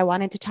wasn't what I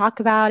wanted to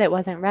talk about. It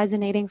wasn't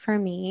resonating for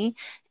me.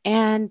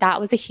 And that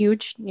was a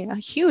huge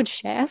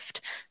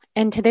shift.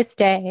 And to this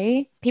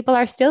day, people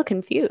are still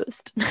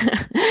confused.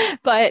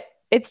 But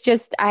it's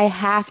just, I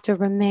have to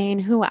remain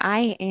who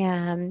I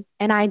am.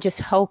 And I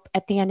just hope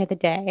at the end of the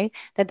day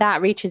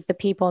that reaches the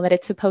people that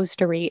it's supposed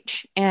to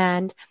reach.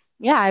 And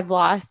yeah, I've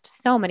lost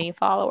so many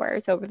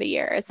followers over the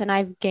years, and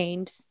I've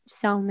gained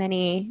so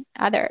many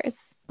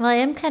others. Well, I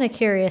am kind of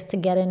curious to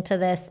get into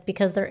this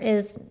because there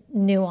is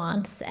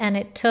nuance, and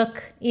it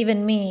took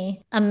even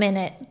me a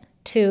minute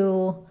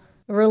to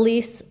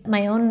release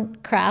my own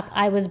crap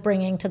I was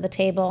bringing to the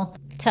table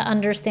to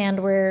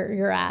understand where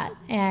you're at.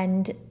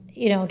 And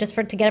just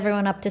to get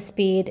everyone up to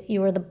speed,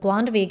 you were the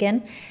blonde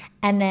vegan,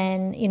 and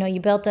then, you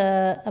built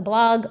a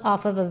blog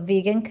off of a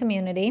vegan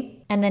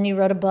community, and then you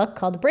wrote a book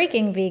called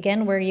Breaking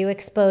Vegan, where you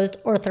exposed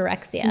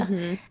orthorexia.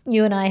 Mm-hmm.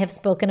 You and I have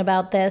spoken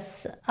about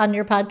this on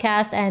your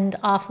podcast and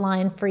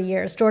offline for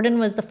years. Jordan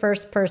was the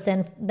first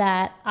person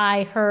that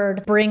I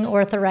heard bring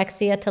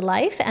orthorexia to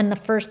life, and the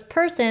first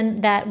person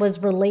that was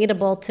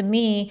relatable to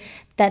me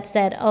that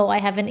said, oh, I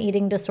have an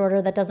eating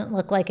disorder that doesn't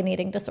look like an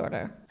eating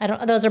disorder.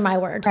 Those are my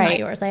words, not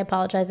yours. I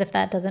apologize if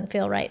that doesn't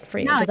feel right for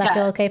you. No, does that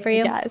feel okay for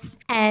you? It does.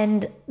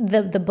 And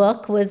the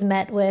book was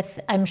met with,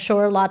 I'm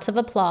sure, lots of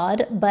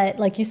applaud, but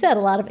like you said, a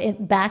lot of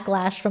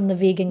backlash from the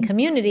vegan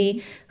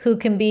community, who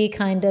can be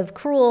kind of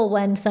cruel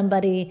when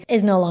somebody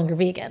is no longer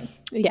vegan.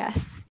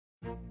 Yes.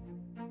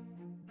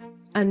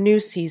 A new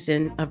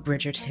season of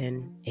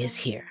Bridgerton is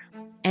here.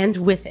 And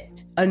with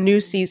it, a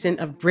new season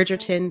of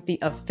Bridgerton, the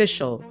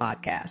official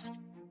podcast.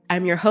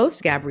 I'm your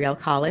host, Gabrielle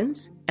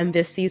Collins, and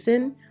this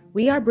season,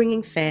 we are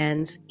bringing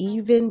fans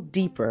even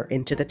deeper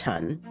into the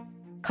ton.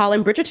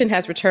 Colin Bridgerton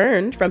has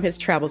returned from his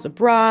travels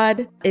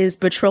abroad. Is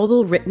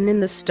betrothal written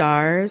in the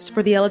stars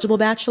for the eligible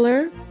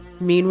bachelor?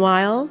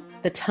 Meanwhile,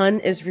 the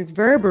ton is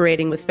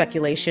reverberating with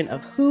speculation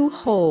of who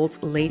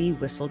holds Lady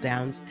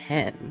Whistledown's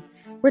pen.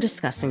 We're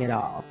discussing it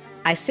all.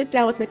 I sit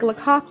down with Nicola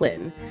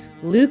Coughlan,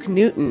 Luke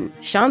Newton,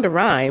 Shonda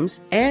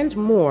Rhimes, and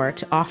more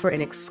to offer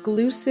an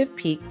exclusive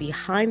peek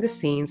behind the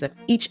scenes of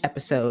each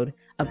episode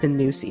of the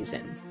new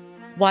season.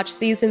 Watch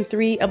season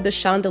 3 of the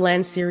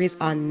Shondaland series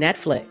on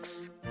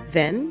Netflix.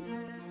 Then,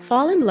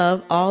 fall in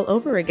love all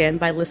over again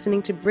by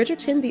listening to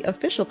Bridgerton, the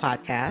official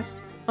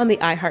podcast, on the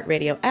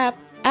iHeartRadio app,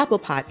 Apple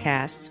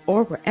Podcasts,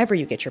 or wherever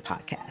you get your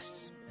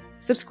podcasts.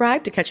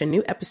 Subscribe to catch a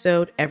new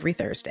episode every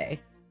Thursday.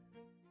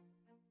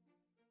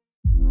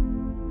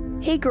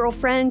 Hey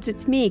girlfriends,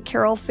 it's me,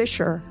 Carol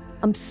Fisher.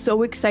 I'm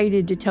so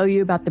excited to tell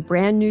you about the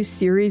brand new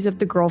series of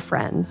The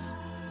Girlfriends.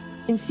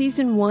 In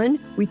season 1,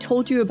 we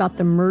told you about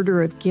the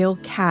murder of Gail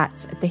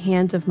Katz at the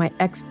hands of my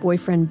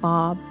ex-boyfriend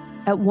Bob.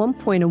 At one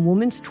point, a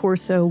woman's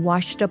torso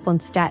washed up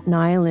on Staten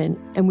Island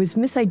and was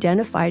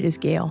misidentified as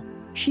Gail.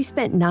 She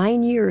spent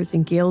 9 years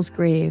in Gail's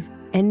grave,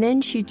 and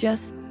then she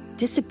just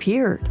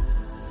disappeared.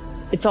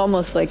 It's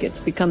almost like it's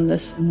become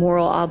this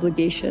moral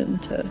obligation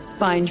to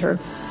find her.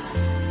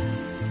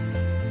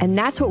 And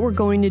that's what we're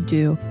going to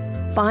do.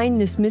 Find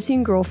this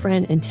missing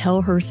girlfriend and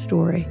tell her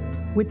story.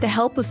 With the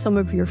help of some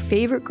of your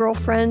favorite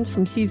girlfriends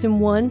from season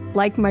 1,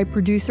 like my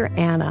producer,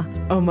 Anna.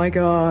 Oh my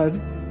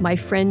God. My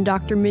friend,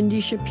 Dr. Mindy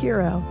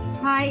Shapiro.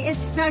 Hi,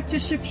 it's Dr.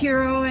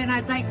 Shapiro, and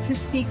I'd like to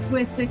speak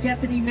with the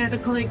Deputy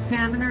Medical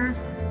Examiner.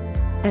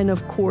 And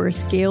of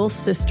course, Gail's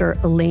sister,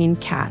 Elaine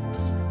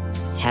Katz.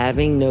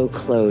 Having no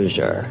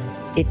closure,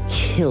 it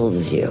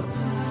kills you.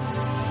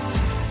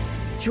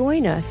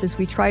 Join us as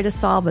we try to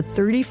solve a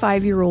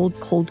 35-year-old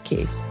cold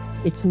case.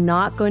 It's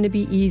not going to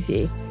be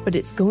easy, but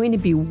it's going to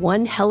be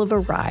one hell of a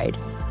ride.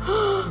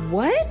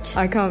 What?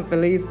 I can't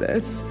believe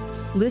this.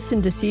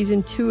 Listen to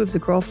season 2 of The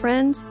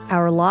Girlfriends,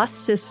 Our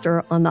Lost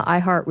Sister on the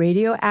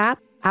iHeartRadio app,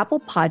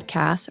 Apple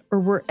Podcasts, or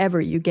wherever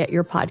you get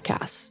your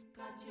podcasts.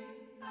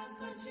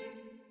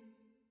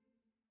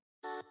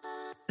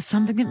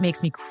 Something that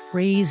makes me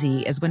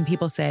crazy is when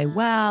people say,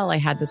 well, I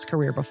had this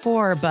career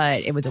before,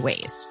 but it was a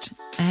waste.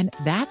 And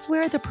that's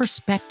where the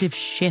perspective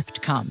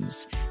shift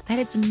comes, that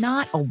it's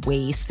not a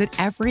waste, that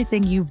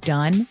everything you've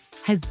done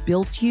has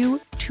built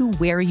you to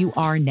where you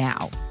are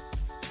now.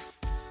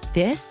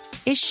 This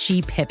is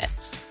She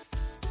Pivots,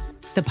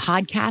 the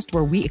podcast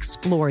where we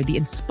explore the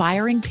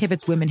inspiring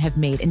pivots women have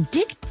made and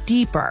dig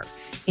deeper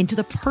into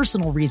the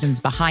personal reasons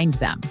behind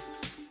them.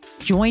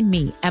 Join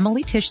me,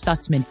 Emily Tish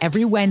Sussman,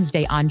 every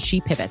Wednesday on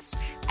She Pivots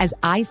as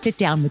I sit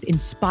down with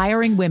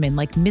inspiring women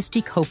like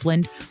Misty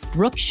Copeland,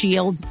 Brooke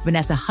Shields,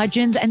 Vanessa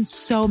Hudgens, and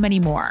so many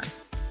more.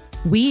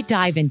 We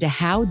dive into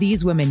how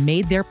these women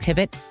made their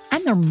pivot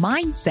and their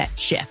mindset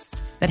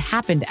shifts that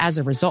happened as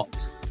a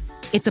result.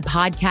 It's a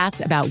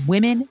podcast about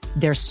women,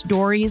 their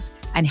stories,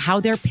 and how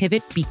their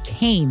pivot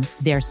became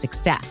their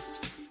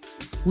success.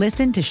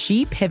 Listen to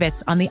She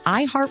Pivots on the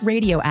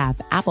iHeartRadio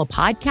app, Apple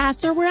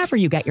Podcasts, or wherever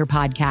you get your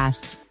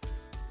podcasts.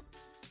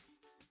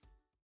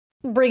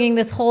 Bringing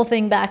this whole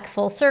thing back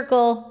full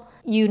circle,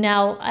 you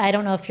now, I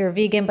don't know if you're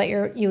vegan, but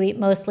you eat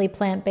mostly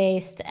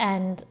plant-based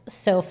and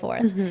so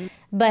forth. Mm-hmm.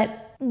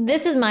 But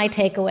this is my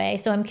takeaway,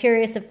 so I'm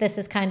curious if this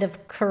is kind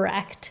of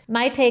correct.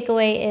 My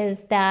takeaway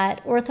is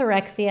that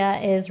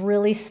orthorexia is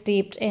really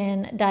steeped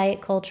in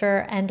diet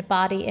culture and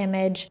body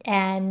image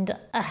and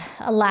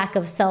a lack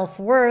of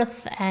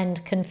self-worth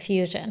and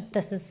confusion.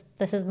 This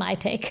is my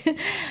take.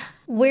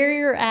 Where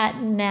you're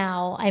at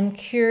now, I'm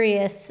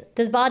curious,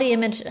 does body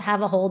image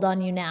have a hold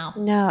on you now?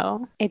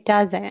 No, it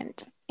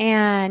doesn't.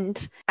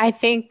 And I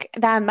think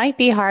that might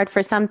be hard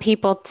for some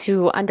people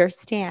to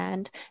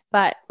understand,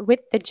 but with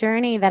the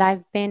journey that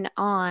I've been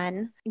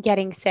on,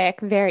 getting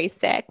sick, very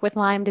sick with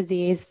Lyme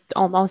disease,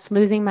 almost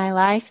losing my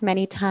life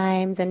many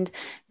times, and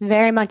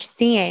very much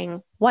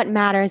seeing what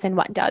matters and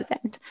what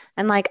doesn't.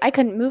 And like, I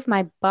couldn't move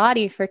my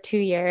body for 2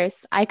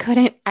 years. I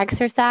couldn't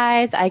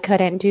exercise. I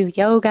couldn't do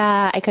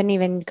yoga. I couldn't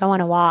even go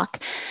on a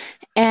walk.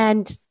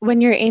 And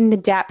when you're in the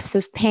depths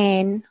of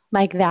pain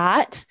like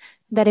that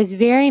is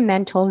very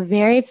mental,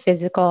 very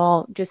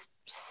physical, just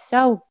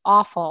so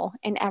awful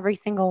in every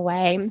single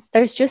way.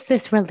 There's just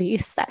this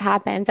release that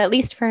happens, at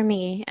least for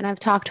me. And I've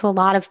talked to a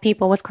lot of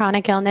people with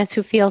chronic illness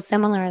who feel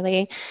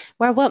similarly,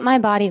 where what my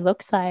body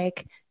looks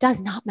like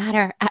does not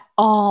matter at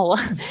all.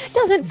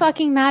 Doesn't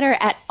fucking matter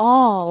at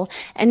all.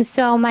 And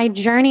so my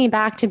journey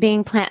back to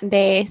being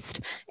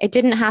plant-based, it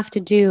didn't have to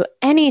do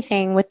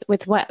anything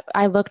with what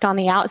I looked on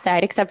the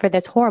outside, except for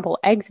this horrible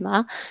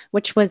eczema,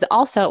 which was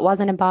also, it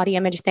wasn't a body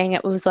image thing.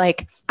 It was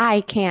like,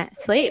 I can't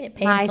sleep.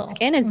 My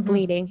skin is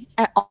bleeding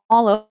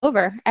all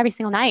over every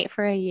single night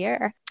for a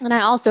year. And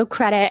I also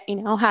credit,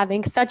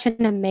 having such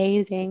an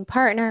amazing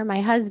partner,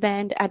 my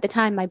husband, at the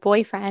time, my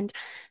boyfriend,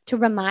 to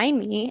remind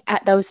me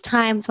at those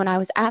times when I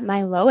was at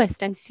my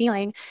lowest and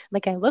feeling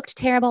like I looked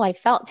terrible, I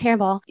felt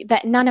terrible,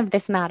 that none of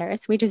this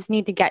matters. We just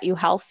need to get you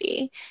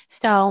healthy.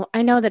 So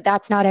I know that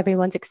that's not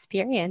everyone's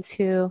experience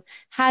who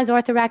has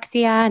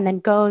orthorexia and then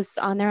goes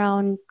on their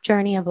own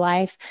journey of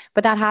life,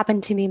 but that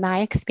happened to be my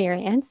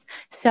experience.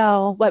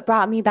 So what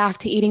brought me back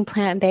to eating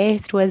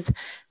plant-based was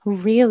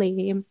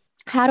really,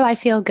 how do I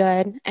feel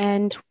good?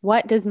 And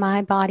what does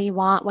my body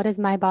want? What is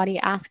my body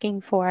asking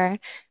for?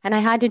 And I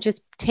had to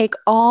just take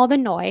all the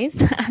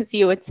noise, as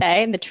you would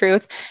say, and the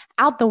truth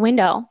out the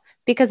window,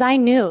 because I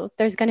knew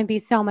there's going to be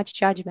so much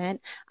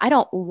judgment. I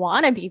don't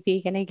want to be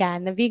vegan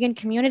again. The vegan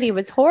community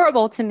was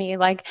horrible to me.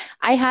 Like,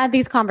 I had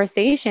these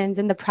conversations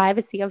in the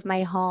privacy of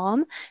my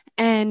home,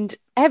 and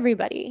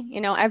everybody,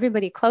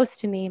 everybody close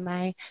to me,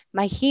 my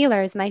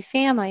healers, my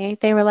family,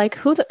 they were like,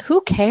 who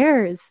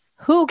cares?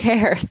 Who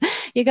cares?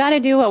 You got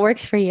to do what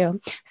works for you.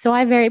 So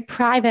I very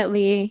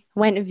privately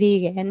went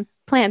vegan,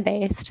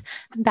 plant-based,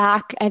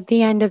 back at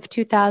the end of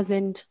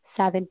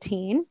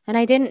 2017. And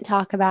I didn't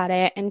talk about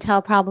it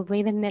until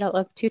probably the middle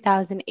of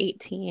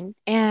 2018.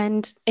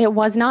 And it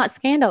was not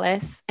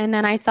scandalous. And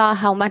then I saw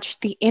how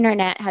much the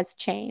internet has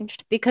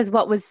changed, because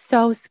what was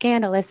so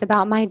scandalous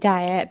about my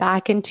diet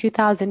back in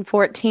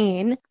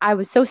 2014, I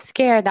was so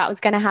scared that was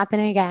going to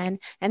happen again.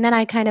 And then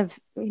I kind of,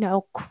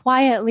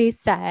 quietly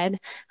said,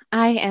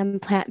 I am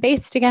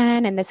plant-based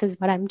again, and this is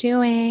what I'm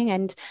doing,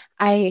 and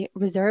I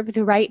reserve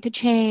the right to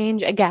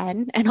change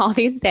again, and all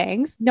these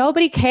things.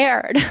 Nobody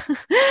cared.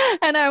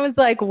 And I was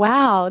like,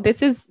 wow,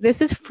 this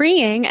is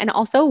freeing and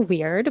also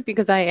weird,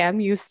 because I am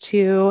used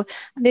to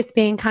this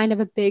being kind of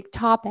a big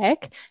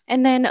topic.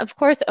 And then, of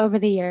course, over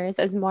the years,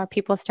 as more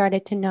people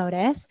started to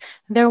notice,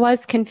 there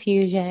was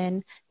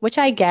confusion, which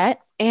I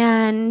get.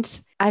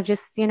 And I've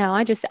just,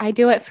 I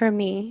do it for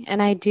me,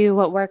 and I do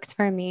what works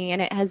for me.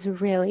 And it has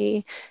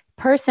really,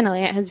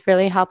 personally, it has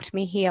really helped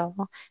me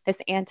heal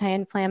this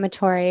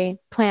anti-inflammatory,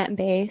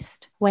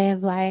 plant-based way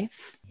of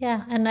life.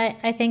 Yeah. And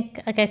I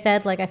think, like I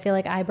said, I feel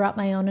like I brought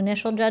my own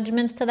initial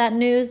judgments to that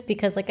news,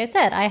 because like I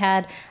said, I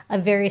had a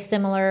very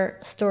similar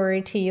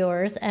story to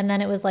yours. And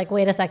then it was like,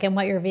 wait a second,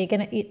 what, you're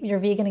vegan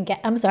again?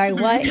 I'm sorry,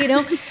 what?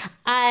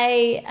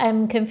 I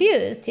am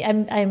confused.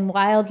 I'm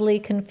wildly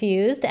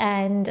confused,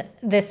 and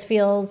this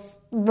feels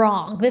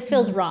wrong. This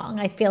feels wrong,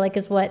 I feel like,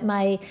 is what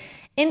my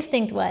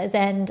instinct was.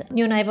 And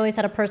you and I have always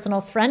had a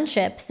personal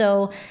friendship.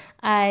 So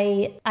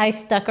I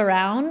stuck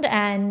around,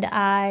 and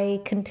I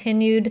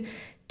continued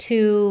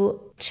to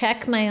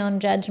check my own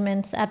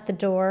judgments at the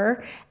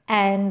door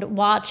and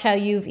watch how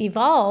you've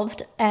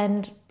evolved,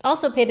 and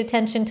also paid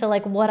attention to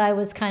what I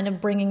was kind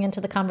of bringing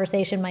into the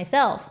conversation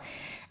myself.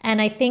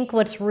 And I think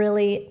what's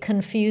really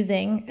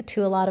confusing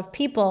to a lot of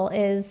people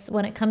is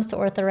when it comes to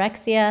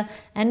orthorexia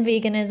and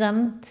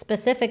veganism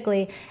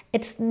specifically,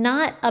 it's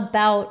not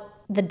about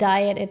the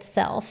diet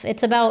itself.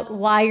 It's about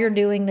why you're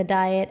doing the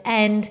diet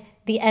and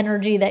the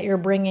energy that you're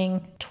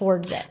bringing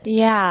towards it.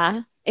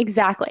 Yeah.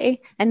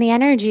 Exactly. And the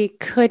energy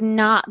could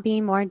not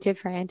be more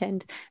different.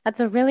 And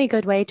that's a really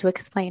good way to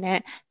explain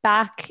it.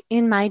 Back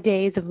in my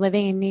days of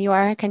living in New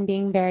York and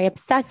being very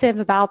obsessive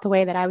about the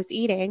way that I was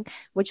eating,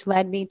 which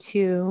led me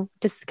to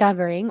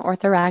discovering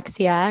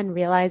orthorexia and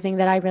realizing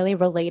that I really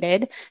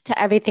related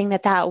to everything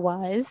that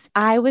was.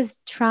 I was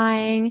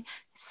trying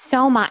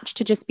so much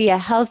to just be a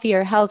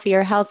healthier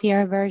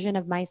version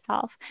of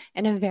myself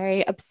in a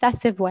very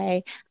obsessive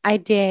way. I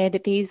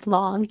did these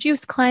long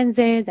juice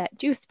cleanses at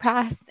Juice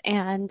Press,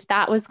 and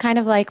that was kind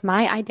of like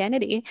my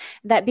identity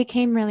that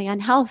became really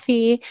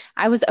unhealthy.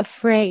 I was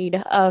afraid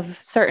of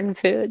certain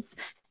foods.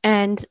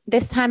 And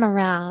this time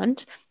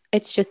around,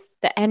 it's just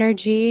the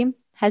energy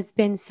has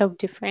been so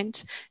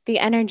different. The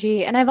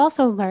energy, and I've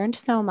also learned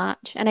so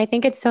much. And I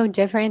think it's so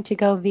different to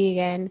go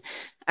vegan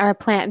or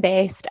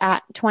plant-based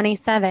at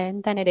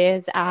 27 than it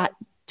is at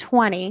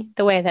 20,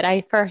 the way that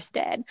I first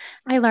did.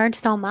 I learned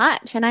so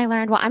much, and I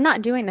learned, well, I'm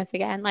not doing this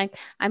again. Like,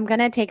 I'm going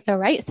to take the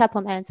right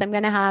supplements. I'm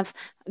going to have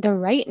the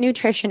right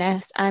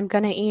nutritionist. I'm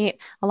going to eat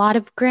a lot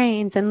of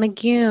grains and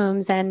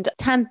legumes and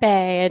tempeh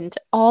and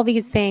all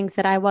these things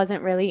that I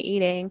wasn't really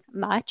eating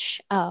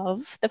much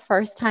of the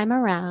first time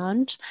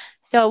around.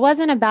 So it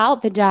wasn't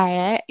about the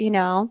diet. You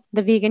know,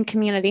 the vegan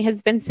community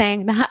has been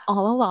saying that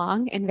all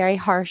along in very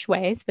harsh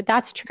ways, but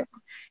that's true.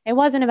 It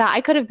wasn't about,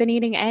 I could have been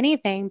eating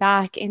anything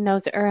back in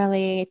those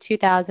early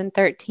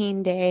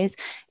 2013 days.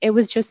 It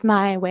was just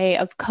my way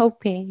of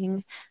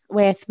coping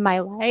with my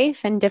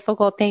life and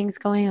difficult things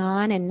going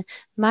on in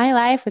my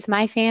life with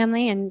my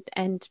family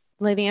and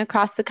living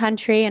across the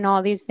country and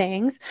all these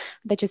things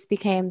that just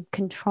became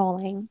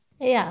controlling.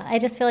 Yeah, I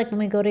just feel like when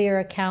we go to your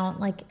account,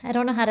 like, I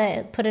don't know how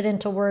to put it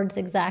into words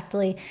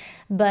exactly,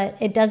 but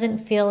it doesn't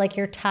feel like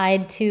you're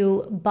tied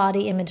to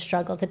body image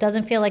struggles. It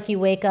doesn't feel like you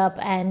wake up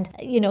and,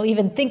 you know,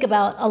 even think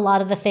about a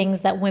lot of the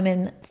things that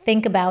women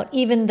think about,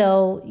 even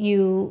though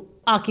you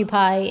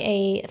occupy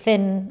a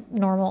thin,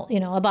 normal, you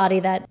know, a body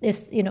that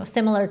is, you know,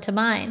 similar to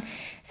mine.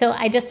 So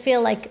I just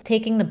feel like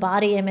taking the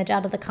body image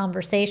out of the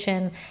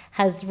conversation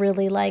has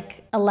really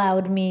like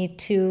allowed me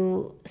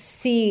to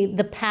see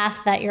the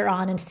path that you're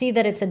on and see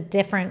that it's a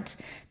different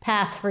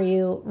path for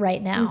you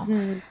right now.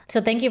 Mm-hmm.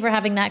 So thank you for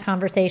having that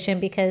conversation,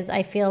 because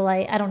I feel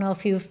like, I don't know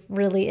if you've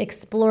really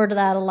explored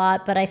that a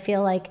lot, but I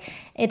feel like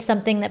it's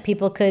something that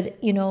people could,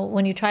 you know,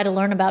 when you try to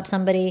learn about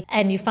somebody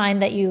and you find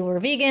that you were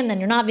vegan, then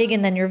you're not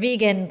vegan, then you're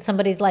vegan,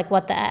 somebody's like,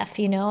 what the F,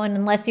 you know? And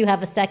unless you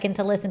have a second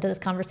to listen to this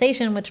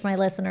conversation, which my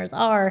listeners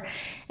are,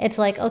 it's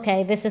like,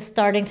 okay, this is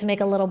starting to make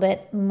a little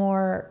bit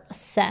more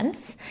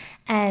sense.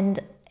 And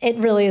it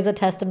really is a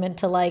testament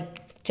to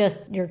like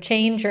just your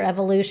change, your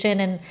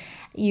evolution, and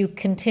you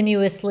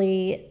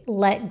continuously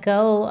let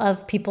go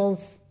of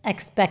people's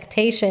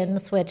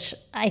expectations, which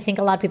I think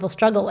a lot of people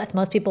struggle with.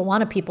 Most people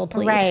want to people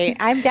please. Right.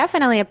 I'm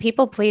definitely a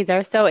people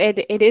pleaser. So it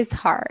is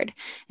hard.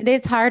 It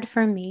is hard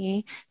for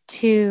me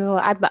to,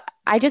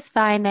 I just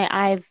find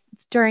that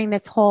during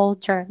this whole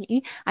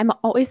journey, I'm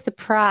always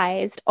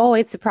surprised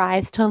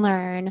to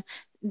learn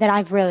that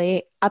I've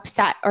really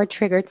upset or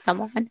triggered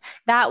someone.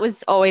 That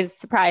was always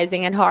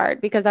surprising and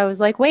hard, because I was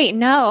like, wait,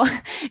 no,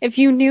 if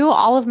you knew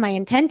all of my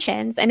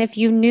intentions, and if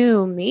you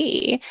knew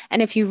me,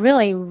 and if you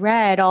really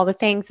read all the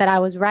things that I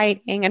was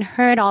writing and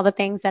heard all the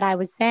things that I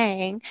was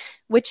saying,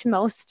 which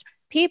most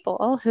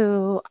people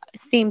who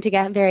seem to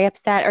get very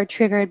upset or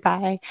triggered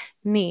by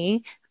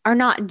me are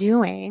not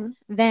doing,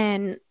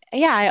 then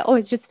yeah, I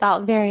always just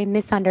felt very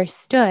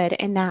misunderstood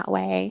in that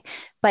way.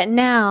 But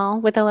now,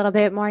 with a little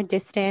bit more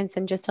distance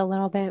and just a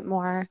little bit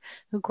more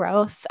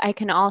growth, I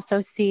can also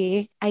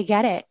see, I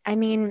get it. I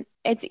mean,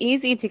 it's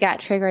easy to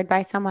get triggered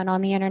by someone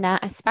on the internet,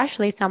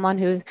 especially someone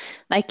who's,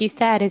 like you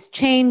said, is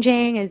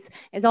changing, is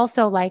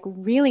also like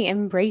really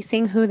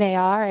embracing who they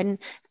are. And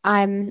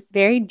I'm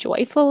very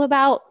joyful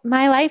about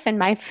my life and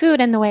my food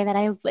and the way that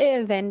I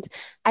live. And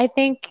I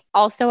think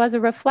also as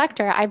a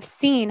reflector, I've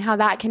seen how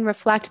that can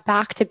reflect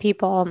back to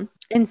people.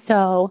 And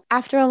so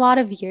after a lot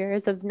of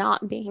years of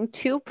not being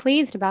too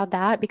pleased about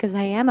that, because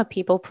I am a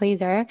people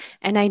pleaser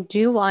and I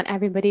do want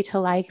everybody to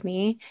like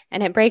me,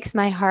 and it breaks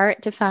my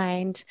heart to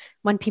find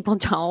when people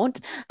don't,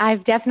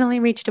 I've definitely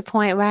reached a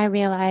point where I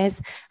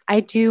realize I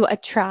do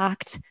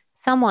attract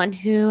someone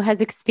who has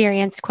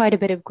experienced quite a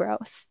bit of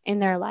growth in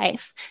their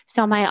life.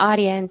 So my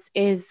audience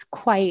is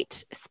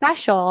quite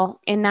special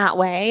in that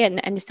way.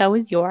 And so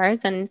is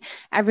yours. And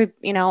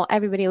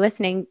everybody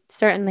listening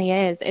certainly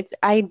is.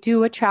 I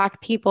do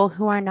attract people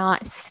who are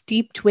not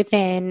steeped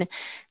within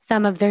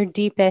some of their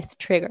deepest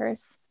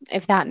triggers,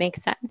 if that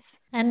makes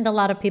sense. And a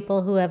lot of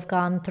people who have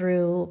gone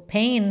through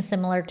pain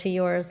similar to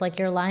yours, like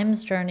your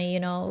Lyme's journey,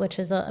 which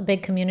is a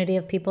big community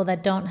of people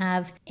that don't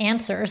have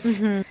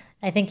answers. Mm-hmm.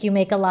 I think you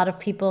make a lot of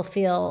people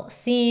feel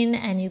seen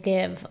and you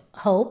give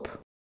hope.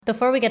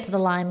 Before we get to the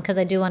Lyme, because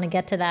I do want to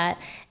get to that,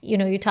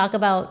 you talk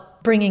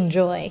about bringing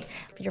joy.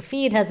 Your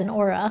feed has an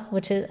aura,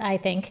 which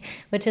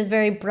is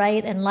very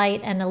bright and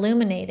light and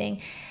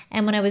illuminating.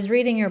 And when I was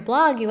reading your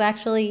blog, you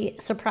actually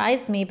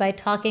surprised me by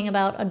talking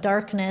about a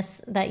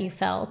darkness that you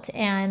felt.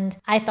 And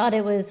I thought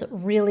it was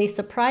really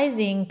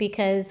surprising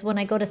because when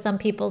I go to some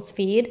people's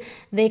feed,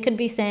 they could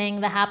be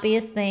saying the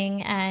happiest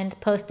thing and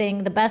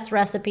posting the best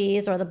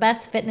recipes or the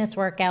best fitness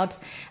workouts.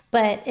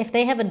 But if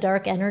they have a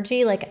dark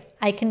energy, like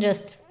I can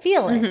just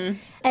feel it. Mm-hmm.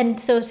 And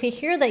so to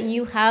hear that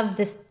you have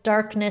this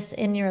darkness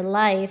in your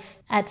life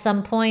at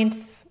some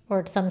points or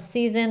at some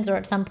seasons or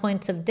at some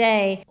points of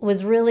day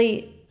was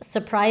really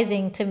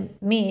surprising to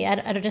me.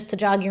 Just to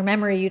jog your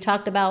memory, you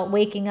talked about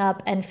waking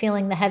up and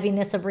feeling the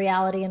heaviness of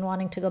reality and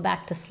wanting to go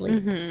back to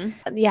sleep.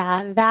 Mm-hmm.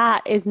 Yeah,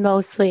 that is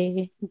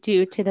mostly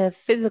due to the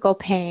physical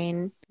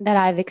pain that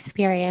I've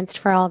experienced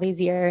for all these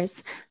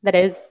years that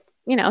is,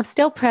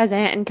 still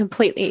present and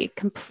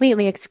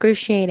completely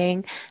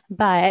excruciating,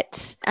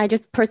 but I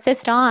just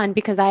persist on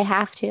because I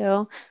have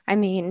to. I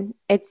mean,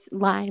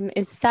 Lyme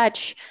is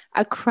such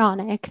a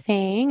chronic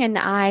thing. And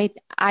I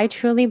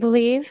truly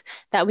believe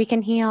that we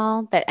can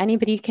heal, that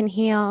anybody can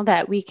heal,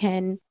 that we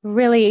can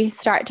really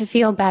start to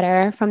feel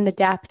better from the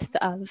depths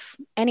of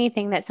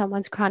anything that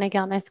someone's chronic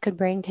illness could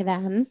bring to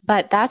them.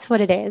 But that's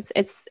what it is.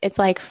 It's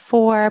like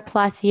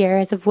 4+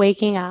 years of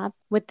waking up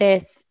with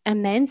this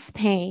immense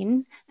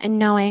pain and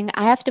knowing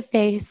I have to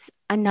face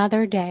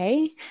another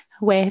day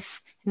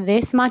with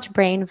this much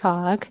brain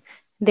fog,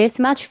 this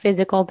much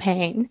physical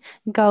pain,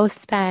 go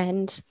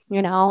spend,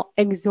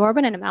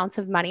 exorbitant amounts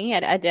of money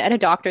at a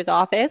doctor's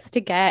office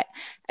to get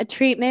a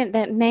treatment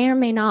that may or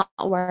may not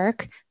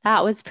work.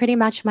 That was pretty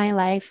much my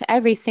life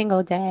every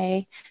single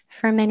day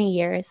for many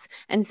years.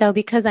 And so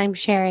because I'm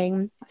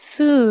sharing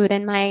food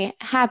and my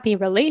happy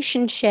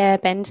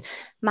relationship and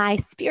my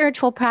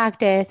spiritual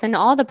practice and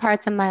all the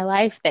parts of my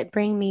life that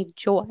bring me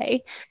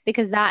joy,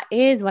 because that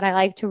is what I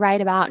like to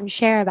write about and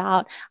share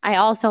about, I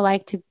also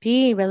like to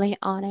be really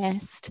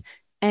honest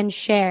and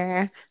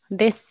share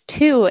this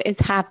too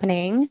is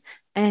happening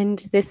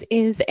and this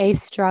is a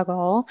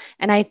struggle.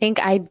 And I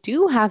think I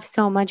do have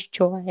so much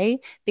joy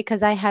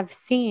because I have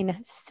seen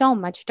so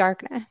much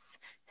darkness.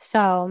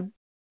 So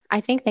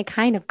I think they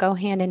kind of go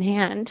hand in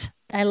hand.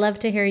 I love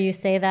to hear you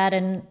say that.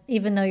 And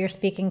even though you're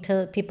speaking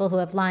to people who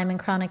have Lyme and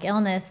chronic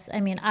illness,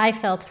 I mean, I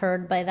felt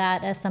heard by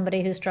that as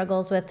somebody who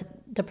struggles with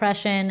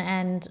depression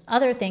and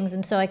other things.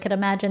 And so I could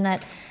imagine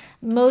that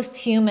most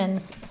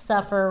humans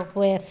suffer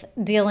with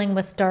dealing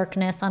with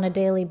darkness on a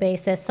daily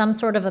basis, some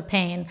sort of a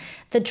pain.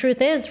 The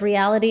truth is,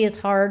 reality is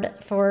hard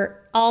for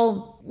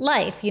all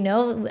life,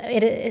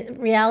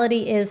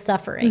 reality is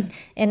suffering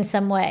in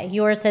some way.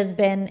 Yours has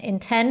been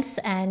intense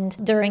and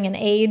during an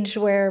age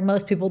where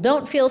most people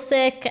don't feel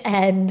sick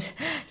and,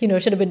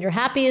 should have been your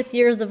happiest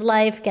years of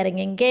life, getting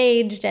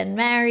engaged and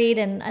married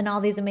and all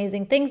these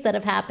amazing things that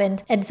have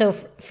happened. And so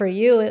for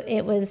you,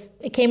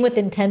 it came with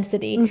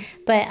intensity,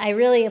 but I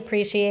really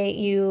appreciate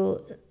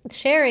you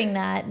sharing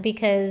that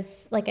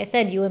because, like I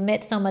said, you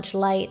emit so much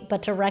light,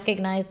 but to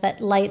recognize that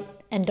light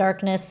and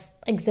darkness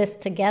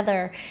exist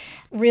together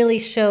really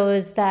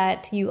shows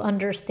that you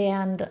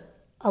understand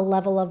a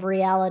level of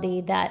reality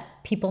that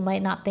people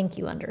might not think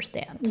you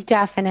understand.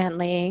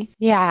 Definitely.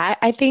 Yeah,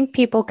 I think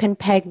people can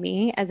peg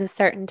me as a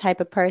certain type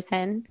of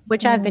person,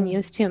 which I've been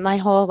used to my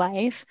whole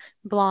life.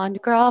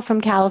 Blonde girl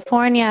from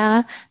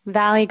California,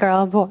 Valley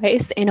girl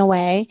voice in a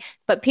way.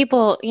 But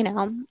people,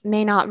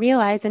 may not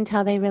realize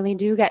until they really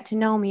do get to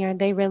know me or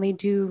they really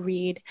do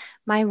read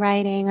my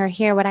writing or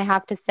hear what I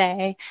have to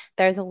say.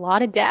 There's a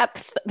lot of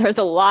depth. There's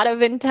a lot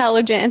of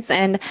intelligence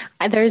and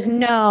there's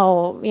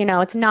no,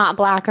 it's not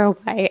black or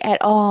white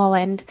at all.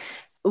 And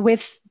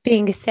with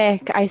being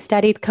sick, I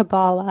studied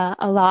Kabbalah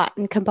a lot,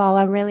 and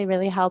Kabbalah really,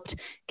 really helped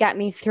get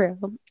me through.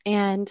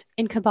 And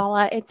in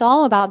Kabbalah, it's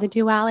all about the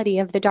duality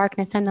of the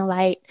darkness and the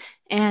light.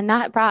 And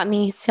that brought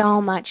me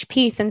so much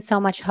peace and so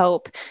much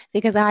hope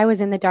because I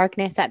was in the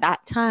darkness at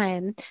that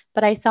time,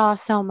 but I saw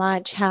so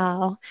much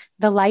how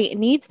the light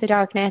needs the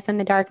darkness and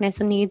the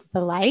darkness needs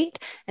the light.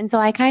 And so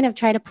I kind of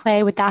try to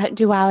play with that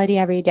duality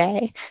every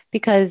day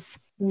because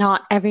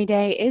not every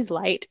day is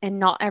light and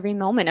not every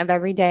moment of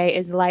every day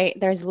is light.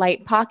 There's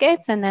light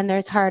pockets and then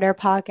there's harder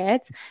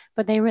pockets,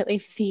 but they really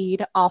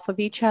feed off of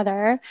each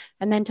other.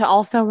 And then to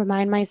also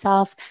remind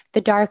myself the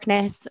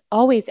darkness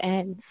always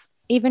ends,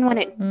 even when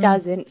it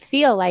doesn't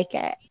feel like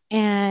it.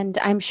 And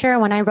I'm sure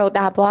when I wrote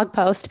that blog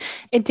post,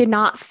 it did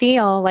not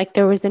feel like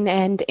there was an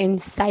end in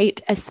sight,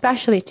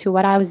 especially to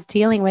what I was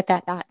dealing with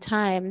at that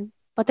time.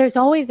 But there's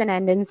always an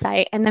end in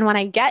sight. And then when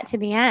I get to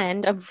the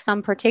end of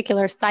some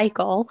particular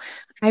cycle,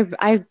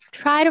 I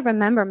try to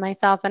remember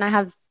myself, and I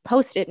have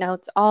Post-it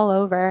notes all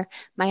over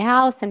my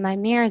house and my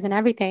mirrors and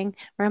everything,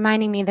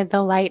 reminding me that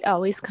the light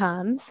always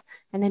comes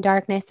and the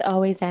darkness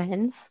always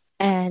ends.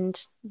 And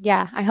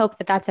yeah, I hope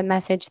that that's a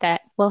message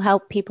that will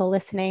help people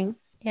listening.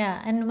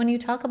 Yeah. And when you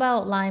talk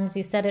about Lyme's,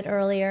 you said it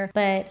earlier,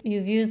 but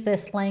you've used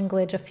this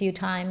language a few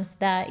times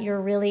that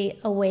you're really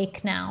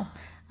awake now.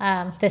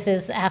 This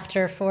is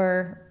after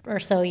 4 or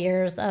so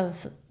years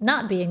of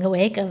not being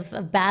awake,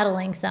 of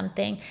battling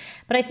something.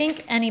 But I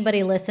think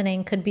anybody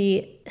listening could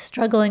be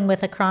struggling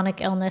with a chronic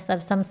illness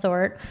of some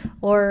sort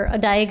or a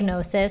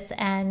diagnosis,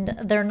 and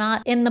they're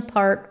not in the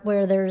part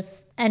where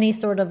there's any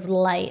sort of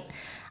light.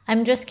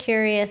 I'm just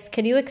curious,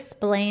 could you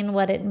explain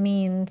what it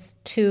means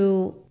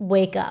to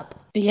wake up?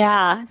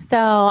 Yeah.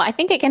 So I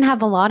think it can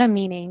have a lot of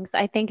meanings.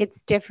 I think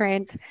it's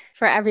different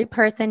for every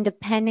person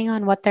depending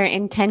on what their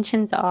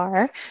intentions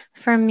are.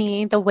 For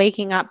me, the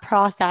waking up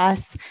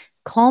process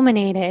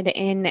culminated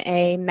in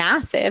a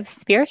massive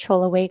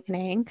spiritual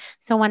awakening.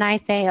 So when I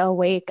say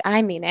awake,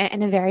 I mean it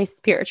in a very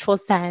spiritual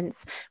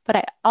sense. But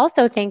I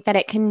also think that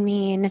it can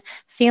mean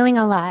feeling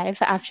alive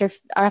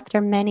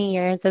after many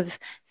years of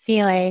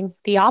feeling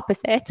the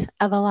opposite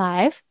of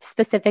alive,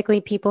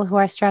 specifically people who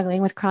are struggling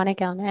with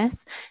chronic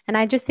illness. And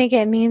I just think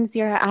it means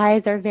your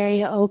eyes are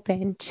very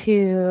open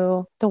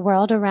to the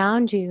world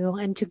around you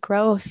and to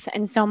growth.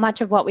 And so much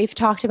of what we've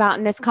talked about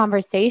in this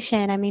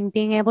conversation, I mean,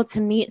 being able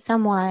to meet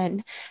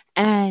someone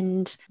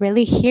and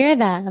really hear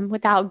them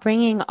without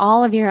bringing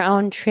all of your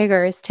own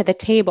triggers to the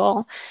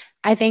table.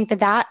 I think that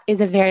that is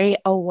a very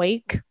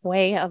awake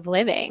way of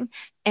living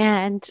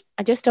and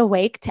just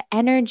awake to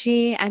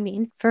energy. I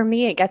mean, for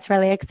me, it gets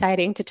really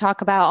exciting to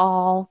talk about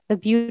all the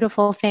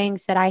beautiful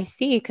things that I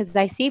see because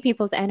I see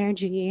people's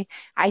energy.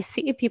 I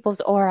see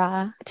people's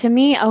aura. To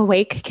me,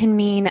 awake can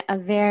mean a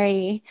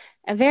very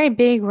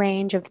big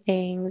range of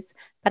things,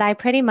 but I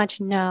pretty much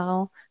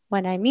know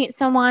when I meet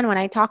someone, when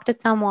I talk to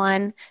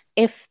someone,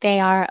 if they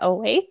are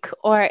awake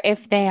or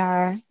if they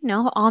are,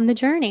 on the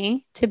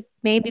journey to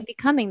maybe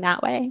becoming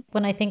that way.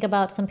 When I think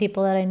about some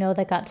people that I know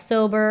that got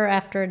sober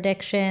after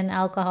addiction,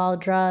 alcohol,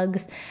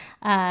 drugs,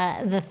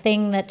 the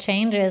thing that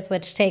changes,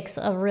 which takes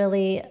a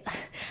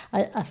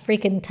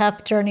freaking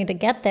tough journey to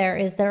get there,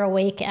 is they're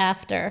awake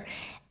after.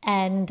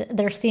 And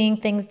they're seeing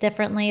things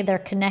differently. They're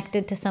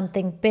connected to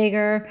something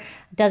bigger.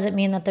 Doesn't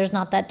mean that there's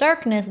not that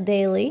darkness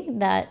daily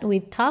that we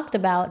talked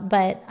about,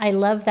 but I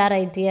love that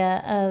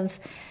idea of,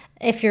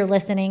 if you're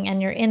listening and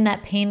you're in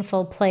that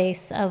painful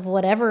place of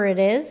whatever it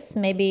is,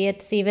 maybe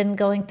it's even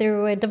going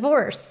through a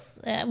divorce,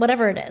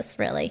 whatever it is,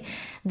 really,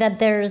 that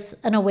there's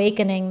an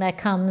awakening that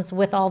comes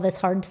with all this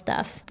hard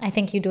stuff. I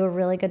think you do a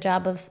really good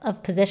job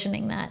of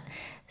positioning that.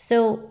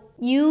 So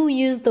you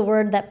used the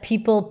word that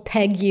people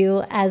peg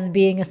you as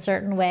being a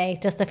certain way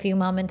just a few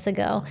moments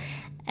ago.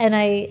 And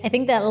I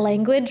think that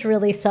language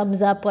really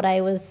sums up what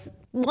I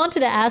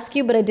wanted to ask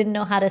you, but I didn't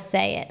know how to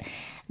say it.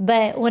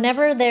 But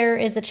whenever there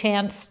is a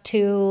chance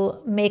to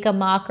make a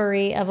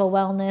mockery of a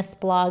wellness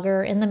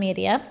blogger in the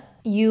media,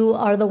 you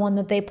are the one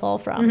that they pull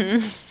from.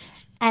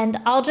 Mm-hmm. And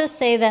I'll just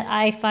say that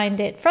I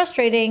find it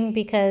frustrating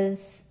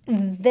because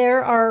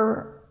there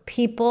are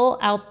people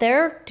out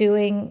there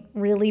doing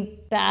really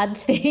bad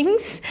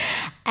things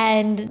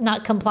and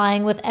not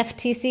complying with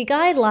FTC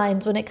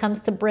guidelines when it comes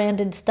to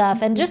branded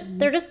stuff. And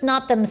they're just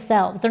not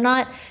themselves. They're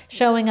not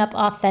showing up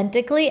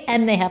authentically,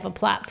 and they have a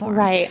platform.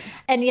 Right.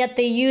 And yet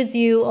they use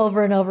you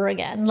over and over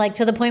again, like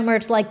to the point where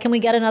it's like, can we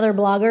get another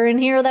blogger in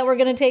here that we're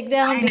going to take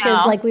down?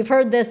 Because like we've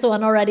heard this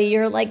one already.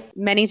 You're like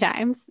many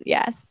times.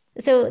 Yes.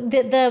 So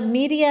the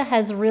media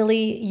has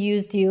really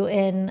used you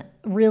in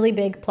really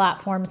big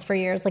platforms for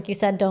years. Like you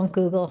said, don't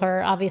Google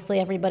her. Obviously,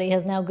 everybody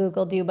has now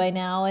Googled you by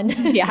now. And,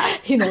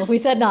 we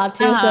said not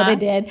to, so they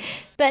did.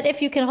 But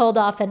if you can hold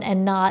off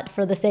and not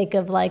for the sake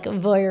of like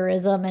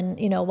voyeurism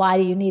and, why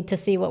do you need to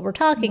see what we're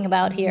talking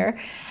about here?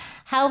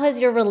 How has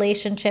your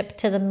relationship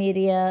to the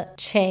media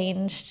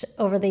changed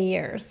over the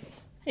years?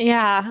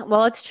 Yeah,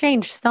 well, it's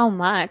changed so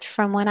much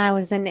from when I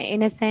was an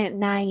innocent,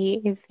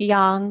 naive,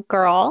 young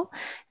girl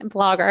and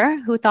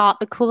blogger who thought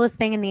the coolest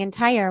thing in the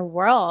entire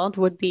world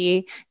would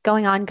be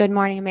going on Good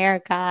Morning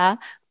America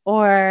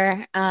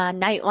or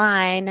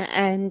Nightline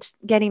and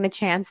getting the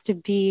chance to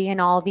be in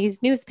all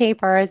these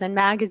newspapers and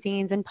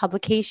magazines and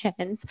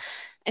publications,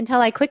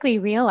 until I quickly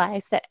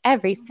realized that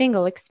every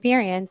single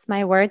experience,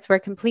 my words were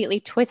completely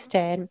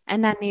twisted.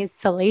 And then these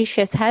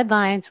salacious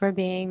headlines were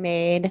being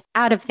made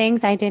out of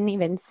things I didn't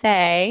even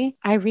say.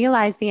 I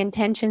realized the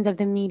intentions of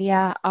the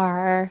media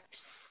are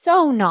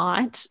so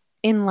not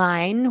in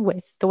line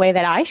with the way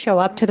that I show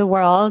up to the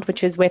world,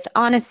 which is with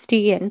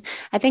honesty. And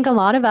I think a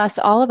lot of us,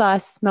 all of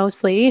us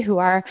mostly, who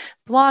are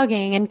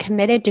blogging and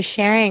committed to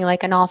sharing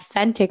like an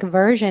authentic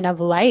version of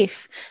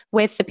life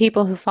with the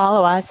people who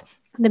follow us,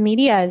 the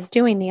media is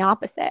doing the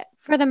opposite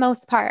for the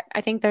most part. I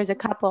think there's a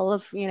couple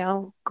of,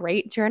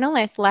 great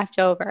journalists left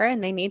over,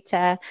 and they need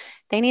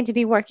to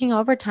be working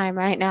overtime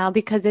right now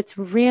because it's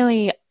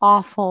really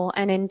awful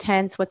and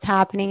intense what's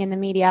happening in the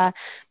media.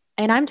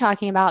 And I'm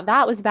talking about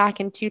that was back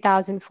in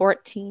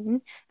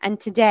 2014. And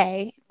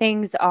today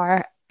things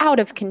are out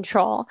of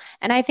control.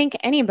 And I think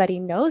anybody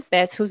knows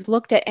this who's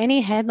looked at any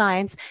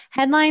headlines.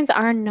 Headlines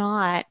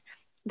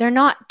they're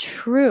not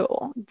true.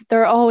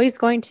 They're always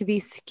going to be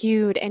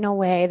skewed in a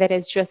way that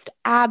is just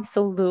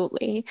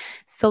absolutely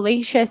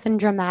salacious and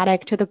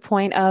dramatic to the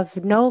point of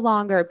no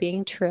longer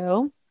being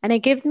true. And it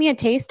gives me a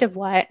taste of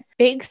what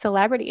big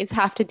celebrities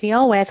have to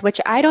deal with, which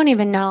I don't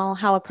even know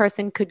how a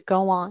person could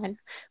go on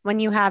when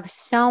you have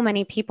so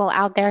many people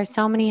out there,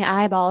 so many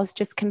eyeballs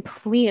just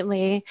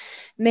completely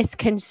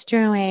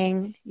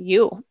misconstruing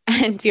you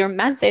and your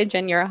message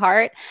and your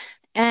heart.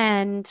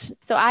 And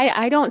so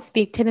I don't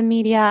speak to the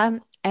media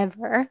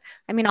ever.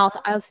 I mean,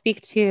 I'll speak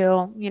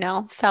to,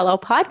 fellow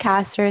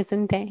podcasters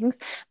and things.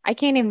 I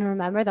can't even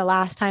remember the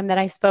last time that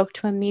I spoke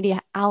to a media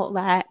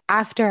outlet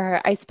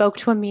after I spoke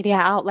to a media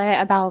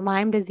outlet about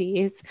Lyme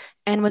disease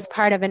and was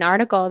part of an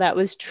article that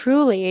was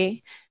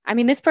truly, I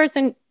mean, this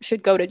person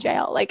should go to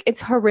jail. Like,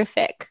 it's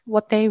horrific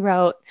what they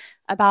wrote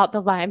about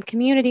the Lyme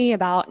community,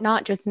 about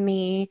not just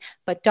me,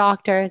 but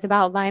doctors,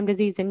 about Lyme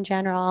disease in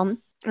general.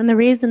 And the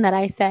reason that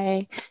I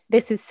say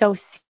this is so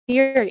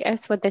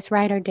serious, what this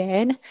writer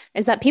did,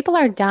 is that people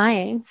are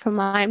dying from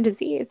Lyme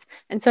disease.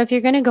 And so if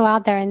you're going to go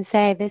out there and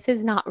say, this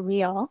is not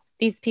real,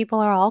 these people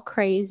are all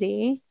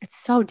crazy, it's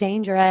so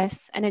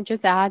dangerous. And it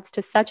just adds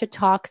to such a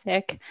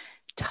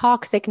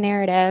toxic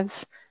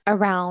narrative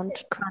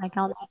around chronic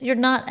illness. You're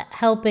not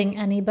helping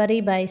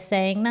anybody by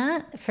saying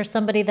that. For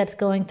somebody that's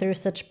going through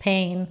such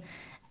pain,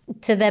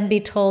 to then be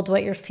told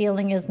what you're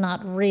feeling is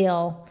not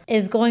real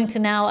is going to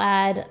now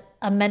add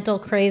a mental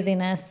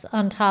craziness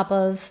on top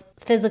of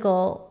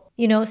physical,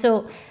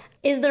 so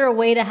is there a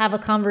way to have a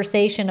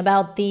conversation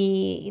about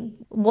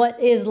what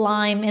is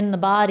Lyme in the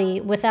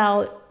body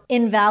without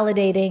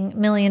invalidating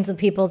millions of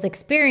people's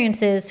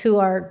experiences who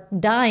are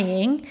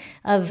dying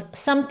of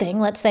something?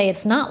 Let's say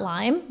it's not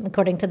Lyme,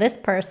 according to this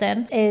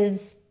person,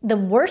 is the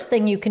worst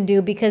thing you can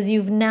do because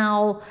you've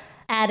now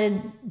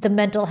added the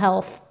mental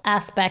health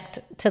aspect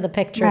to the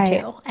picture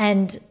too,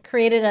 and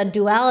created a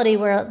duality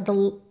where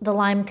the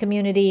Lyme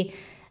community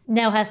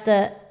now has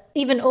to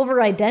even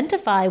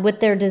over-identify with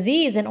their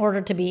disease in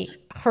order to be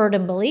heard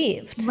and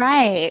believed.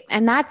 Right.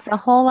 And that's a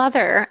whole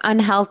other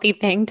unhealthy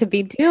thing to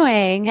be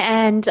doing.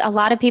 And a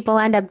lot of people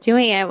end up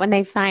doing it when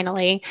they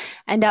finally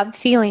end up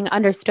feeling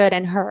understood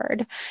and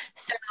heard.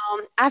 So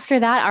after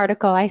that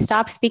article, I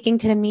stopped speaking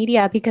to the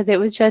media because it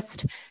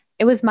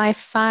was my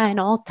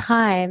final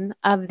time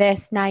of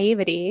this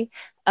naivety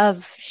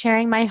of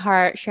sharing my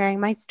heart, sharing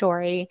my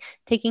story,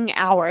 taking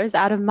hours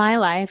out of my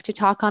life to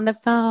talk on the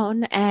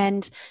phone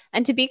and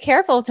to be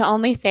careful to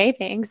only say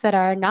things that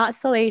are not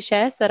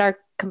salacious, that are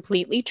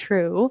completely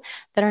true,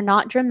 that are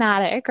not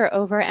dramatic or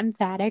over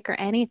emphatic or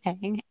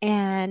anything.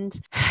 And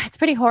it's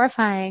pretty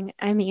horrifying.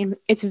 I mean,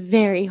 it's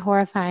very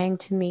horrifying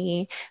to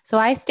me. So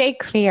I stay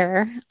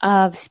clear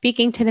of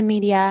speaking to the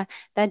media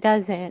that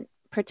doesn't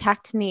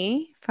protect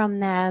me from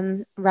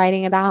them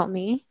writing about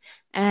me.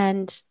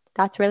 And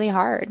that's really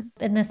hard.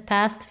 In this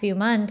past few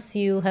months,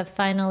 you have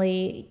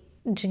finally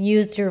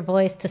used your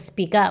voice to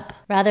speak up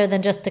rather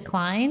than just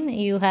decline.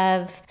 You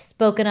have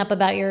spoken up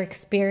about your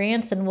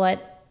experience and what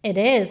it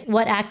is,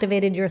 what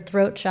activated your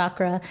throat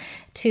chakra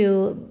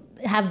to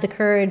have the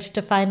courage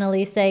to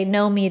finally say,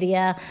 no,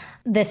 media,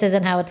 this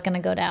isn't how it's going to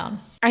go down.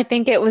 I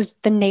think it was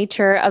the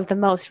nature of the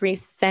most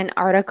recent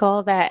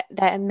article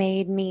that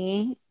made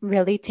me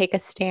really take a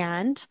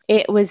stand.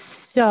 It was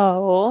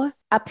so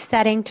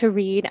upsetting to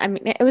read. I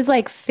mean, it was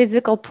like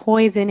physical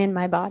poison in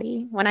my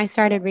body when I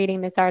started reading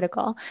this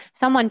article.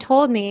 Someone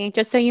told me,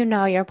 just so you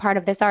know, you're part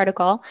of this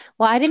article.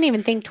 Well, I didn't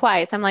even think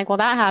twice. I'm like, well,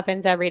 that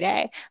happens every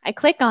day. I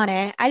click on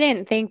it. I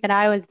didn't think that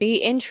I was the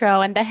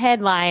intro and the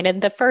headline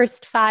and the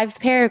first 5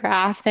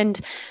 paragraphs and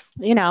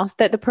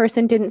that the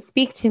person didn't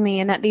speak to me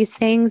and that these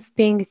things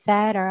being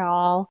said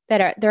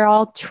they're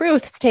all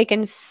truths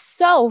taken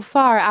so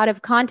far out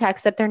of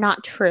context that they're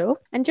not true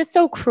and just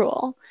so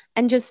cruel.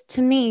 And just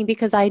to me,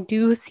 because I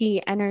do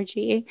see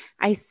energy,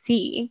 I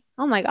see,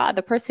 oh my God,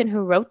 the person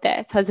who wrote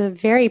this has a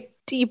very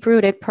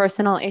deep-rooted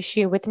personal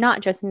issue with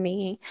not just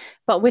me,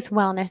 but with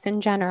wellness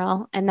in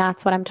general. And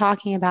that's what I'm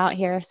talking about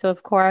here. So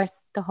of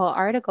course, the whole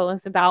article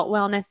is about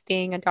wellness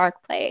being a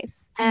dark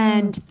place.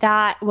 And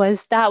that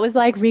was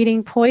like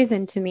reading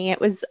poison to me. It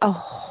was a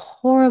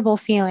horrible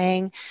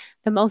feeling,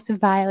 the most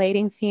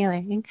violating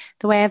feeling.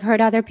 The way I've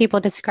heard other people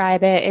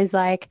describe it is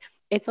like,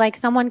 it's like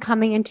someone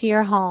coming into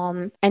your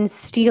home and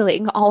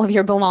stealing all of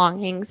your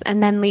belongings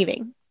and then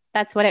leaving.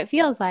 That's what it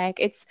feels like.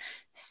 It's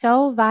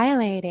so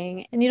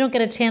violating. And you don't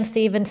get a chance to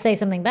even say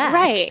something back.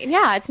 Right.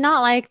 Yeah. It's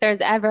not like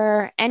there's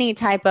ever any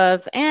type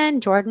of,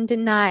 and Jordan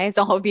denies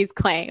all of these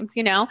claims,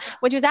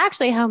 which is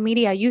actually how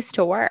media used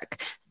to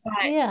work.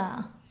 But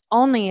yeah.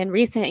 Only in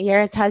recent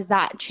years has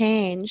that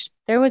changed.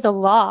 There was a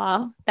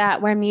law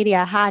that where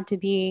media had to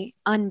be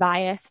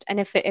unbiased. And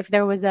if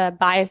there was a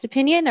biased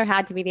opinion, there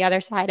had to be the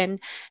other side. And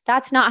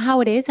that's not how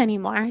it is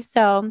anymore.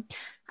 So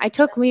I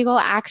took legal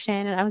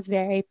action and I was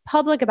very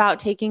public about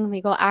taking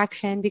legal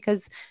action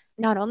because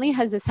not only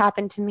has this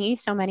happened to me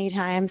so many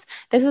times,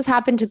 this has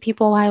happened to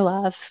people I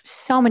love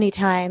so many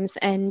times.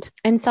 And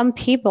some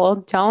people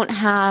don't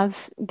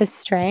have the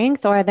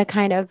strength or the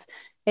kind of,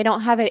 they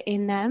don't have it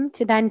in them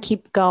to then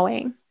keep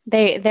going.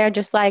 They're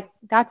just like,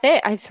 that's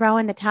it. I throw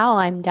in the towel.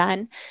 I'm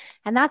done.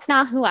 And that's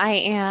not who I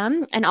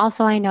am. And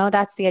also I know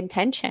that's the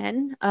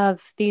intention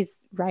of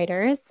these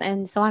writers.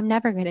 And so I'm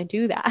never going to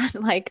do that.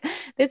 Like,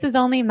 this is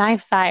only my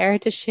fire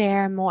to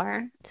share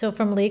more. So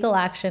from legal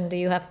action,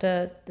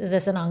 is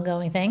this an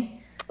ongoing thing?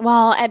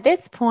 Well, at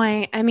this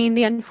point, I mean,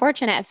 the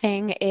unfortunate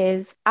thing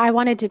is I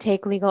wanted to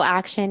take legal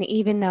action,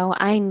 even though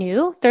I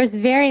knew there's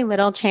very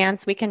little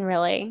chance we can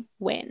really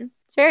win.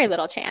 It's very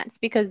little chance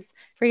because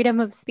freedom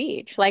of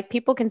speech, like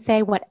people can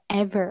say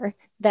whatever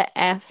the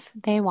F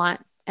they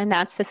want. And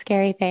that's the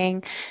scary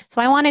thing. So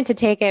I wanted to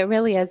take it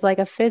really as like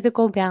a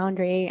physical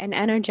boundary, an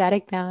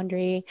energetic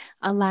boundary,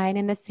 a line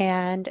in the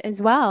sand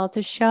as well,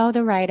 to show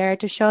the writer,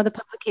 to show the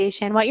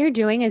publication, what you're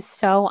doing is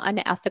so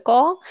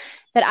unethical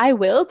that I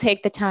will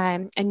take the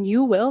time and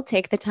you will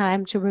take the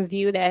time to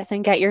review this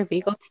and get your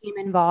legal team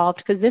involved.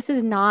 Because this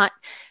is not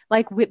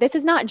this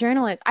is not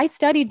journalism. I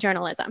studied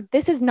journalism.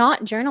 This is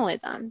not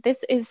journalism.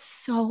 This is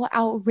so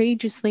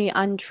outrageously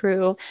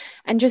untrue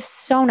and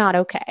just so not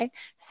okay.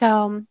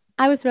 So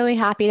I was really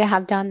happy to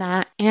have done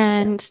that.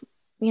 And,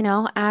 you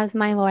know, as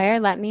my lawyer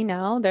let me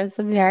know, there's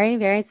a very,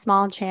 very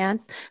small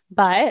chance,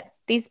 but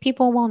these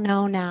people will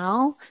know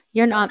now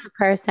you're not the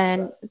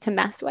person to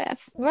mess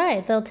with.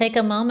 Right. They'll take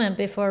a moment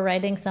before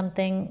writing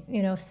something,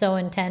 you know, so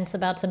intense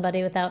about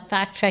somebody without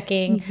fact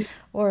checking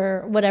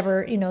or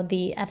whatever, you know,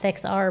 the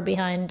ethics are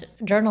behind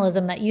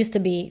journalism that used to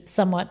be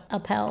somewhat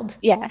upheld.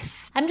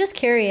 Yes. I'm just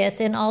curious,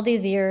 in all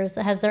these years,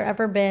 has there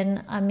ever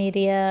been a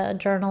media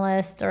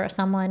journalist or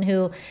someone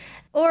who,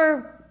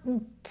 or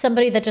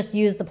somebody that just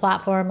used the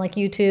platform like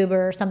YouTube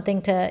or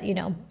something to, you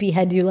know,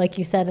 behead you, like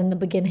you said in the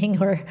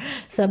beginning, or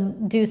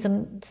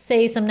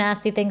say some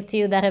nasty things to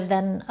you that have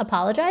then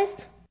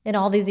apologized in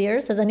all these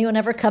years? Has anyone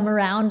ever come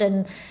around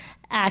and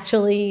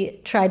actually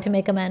tried to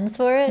make amends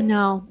for it?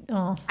 No.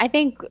 Oh. I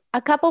think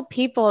a couple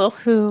people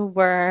who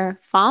were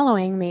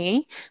following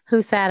me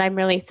who said, I'm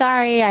really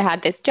sorry, I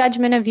had this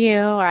judgment of you,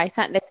 or I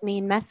sent this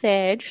mean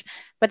message.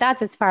 But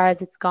that's as far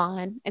as it's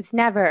gone. It's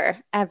never,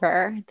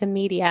 ever the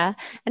media.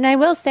 And I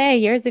will say,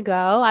 years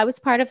ago, I was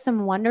part of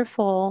some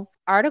wonderful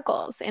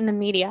articles in the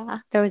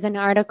media. There was an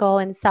article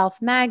in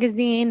Self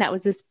magazine that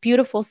was this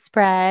beautiful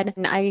spread.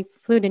 And I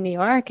flew to New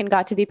York and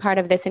got to be part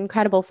of this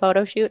incredible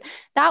photo shoot.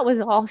 That was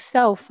all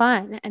so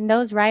fun. And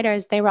those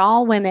writers, they were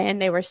all women.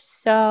 They were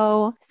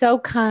so, so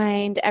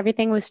kind.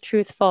 Everything was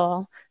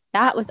truthful.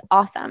 That was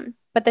awesome.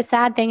 But the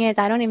sad thing is,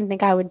 I don't even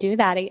think I would do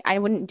that. I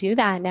wouldn't do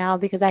that now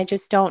because I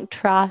just don't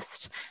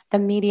trust the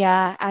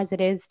media as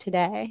it is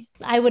today.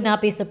 I would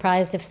not be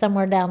surprised if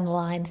somewhere down the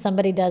line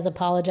somebody does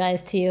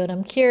apologize to you. And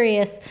I'm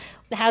curious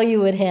how you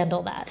would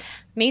handle that.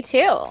 Me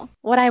too.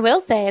 What I will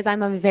say is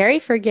I'm a very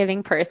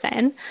forgiving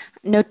person,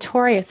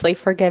 notoriously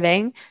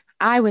forgiving.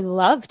 I would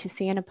love to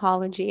see an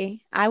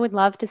apology. I would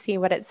love to see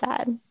what it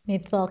said.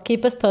 Well,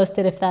 keep us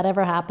posted if that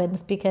ever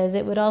happens, because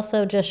it would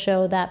also just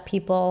show that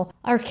people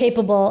are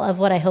capable of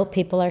what I hope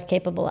people are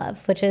capable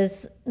of, which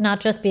is not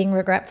just being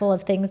regretful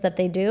of things that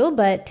they do,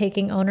 but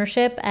taking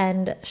ownership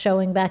and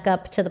showing back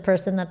up to the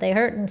person that they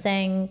hurt and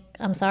saying,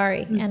 I'm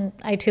sorry. Mm-hmm. And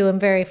I too am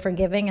very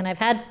forgiving. And I've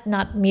had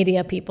not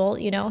media people,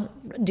 you know,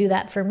 do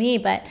that for me,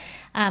 but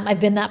I've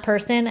been that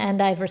person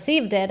and I've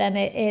received it. And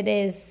it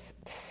is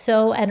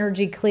so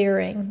energy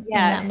clearing in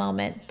that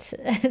moment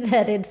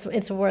that it's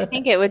worth it. I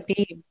think it would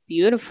be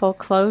beautiful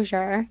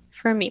closure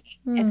for me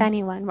if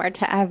anyone were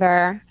to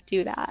ever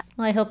do that.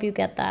 Well, I hope you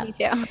get that. Me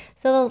too.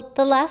 So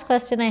the last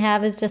question I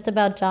have is just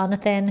about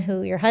Jonathan,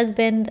 who your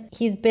husband,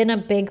 he's been a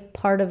big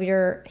part of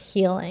your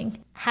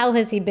healing. How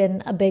has he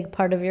been a big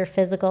part of your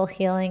physical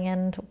healing,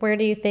 and where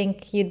do you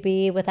think you'd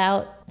be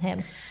without him?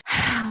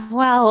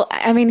 Well,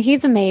 I mean,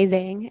 he's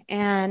amazing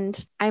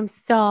and I'm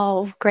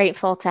so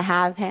grateful to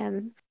have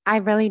him. I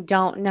really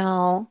don't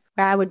know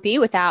where I would be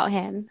without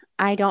him.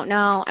 I don't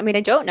know. I mean,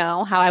 I don't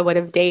know how I would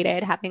have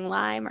dated having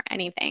Lyme or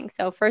anything.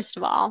 So first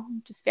of all,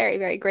 I'm just very,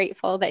 very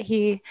grateful that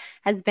he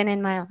has been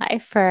in my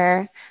life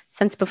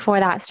since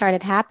before that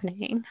started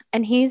happening.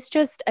 And he's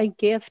just a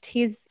gift.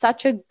 He's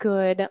such a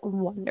good,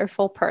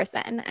 wonderful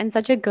person and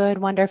such a good,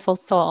 wonderful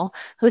soul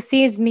who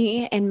sees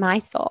me in my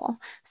soul.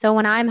 So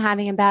when I'm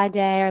having a bad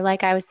day, or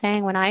like I was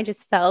saying, when I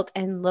just felt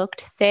and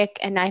looked sick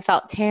and I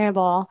felt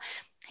terrible,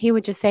 he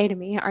would just say to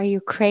me, are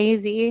you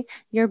crazy?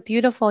 You're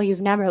beautiful.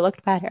 You've never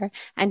looked better.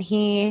 And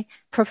he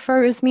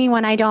prefers me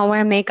when I don't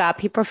wear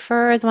makeup. He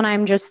prefers when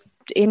I'm just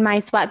in my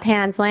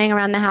sweatpants laying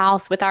around the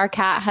house with our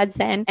cat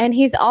Hudson. And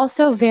he's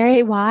also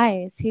very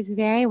wise. He's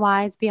very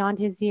wise beyond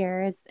his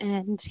years.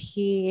 And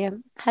he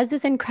has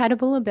this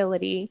incredible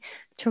ability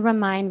to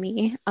remind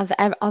me of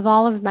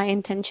all of my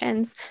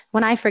intentions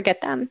when I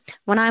forget them,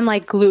 when I'm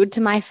like glued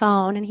to my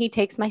phone and he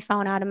takes my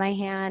phone out of my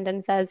hand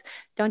and says,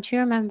 don't you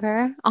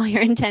remember all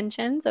your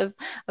intentions of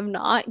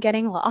not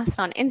getting lost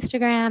on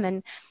Instagram?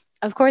 And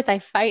of course, I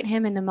fight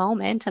him in the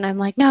moment and I'm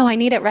like, no, I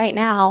need it right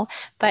now.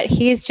 But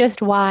he's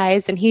just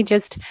wise and he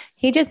just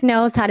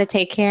knows how to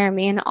take care of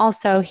me. And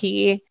also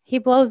he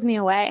blows me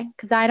away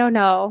because I don't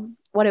know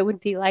what it would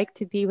be like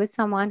to be with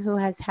someone who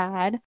has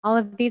had all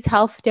of these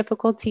health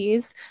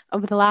difficulties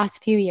over the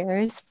last few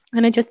years.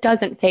 And it just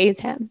doesn't faze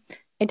him.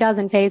 It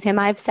doesn't faze him.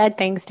 I've said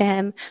things to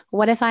him.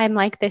 What if I'm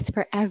like this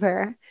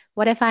forever?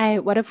 What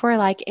if we're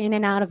like in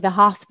and out of the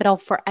hospital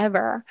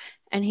forever?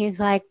 And he's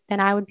like, then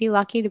I would be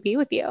lucky to be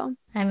with you.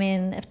 I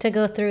mean, if to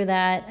go through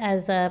that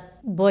as a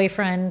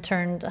boyfriend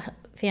turned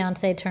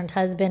fiance turned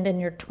husband in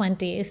your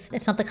 20s,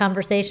 it's not the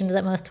conversations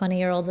that most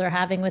 20-year-olds are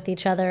having with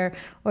each other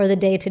or the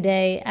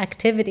day-to-day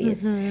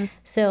activities. Mm-hmm.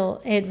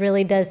 So it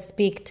really does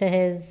speak to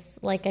his,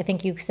 like I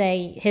think you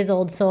say, his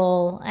old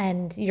soul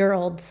and your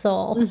old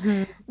soul.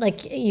 Mm-hmm.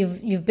 Like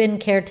you've been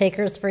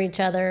caretakers for each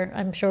other.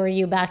 I'm sure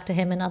you back to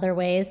him in other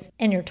ways.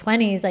 In your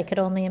 20s, I could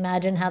only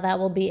imagine how that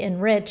will be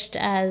enriched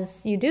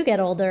as you do get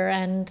older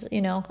and,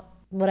 you know,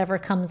 whatever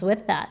comes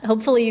with that.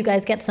 Hopefully you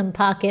guys get some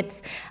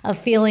pockets of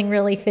feeling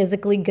really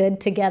physically good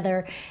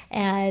together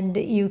and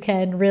you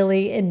can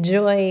really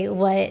enjoy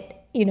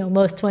what, you know,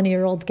 most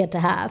 20-year-olds get to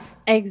have.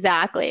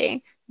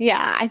 Exactly.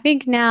 Yeah. I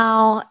think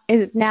now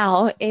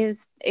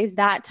is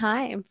that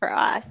time for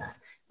us,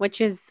 which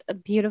is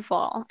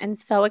beautiful and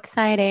so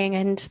exciting.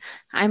 And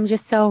I'm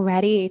just so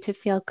ready to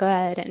feel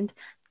good and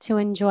to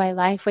enjoy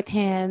life with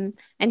him.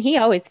 And he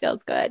always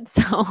feels good.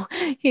 So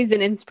he's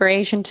an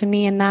inspiration to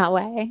me in that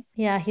way.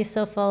 Yeah, he's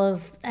so full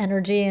of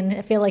energy and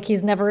I feel like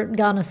he's never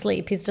gone to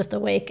sleep. He's just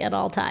awake at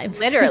all times.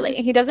 Literally.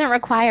 He doesn't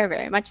require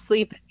very much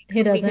sleep.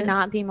 He doesn't. We could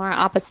not be more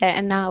opposite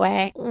in that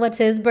way. What's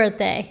his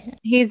birthday?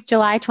 He's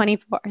July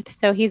 24th.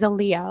 So he's a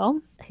Leo.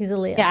 He's a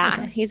Leo. Yeah,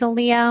 okay. He's a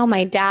Leo.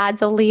 My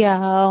dad's a Leo.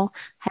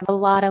 I have a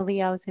lot of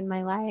Leos in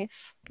my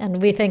life.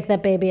 And we think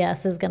that baby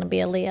S is going to be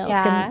a Leo.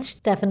 Yeah.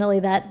 Definitely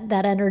that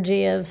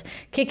energy of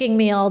kicking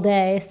me all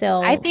day.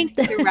 So I think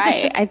you're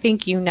right. I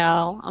think you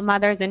know. A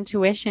mother's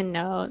intuition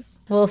knows.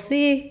 We'll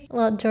see.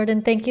 Well,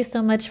 Jordan, thank you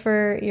so much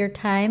for your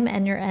time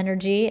and your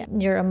energy,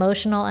 your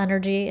emotional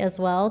energy as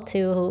well,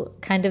 to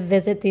kind of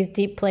visit these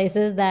deep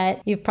places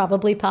that you've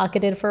probably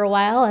pocketed for a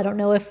while. I don't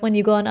know if when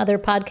you go on other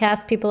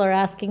podcasts, people are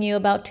asking you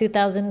about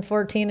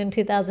 2014 and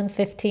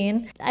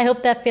 2015. I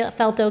hope that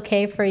felt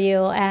okay for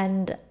you.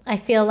 And I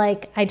feel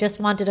like I just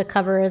wanted to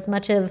cover as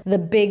much of the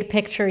big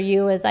picture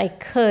you as I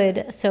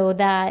could so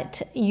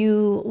that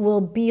you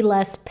will be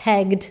less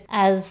pegged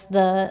as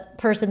the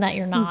person that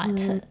you're not,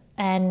 mm-hmm.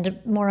 and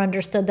more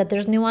understood that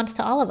there's nuance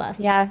to all of us.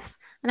 Yes.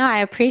 No, I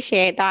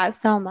appreciate that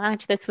so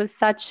much. This was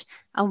such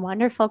a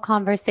wonderful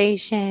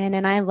conversation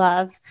and I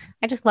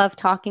just love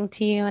talking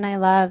to you and I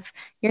love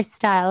your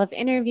style of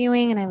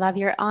interviewing and I love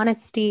your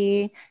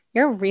honesty.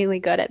 You're really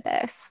good at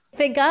this.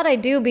 Thank God I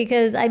do,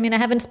 because I mean, I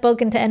haven't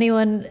spoken to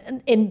anyone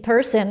in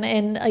person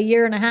in a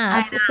year and a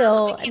half.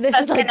 So this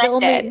is like the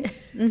only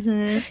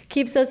mm-hmm.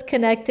 keeps us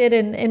connected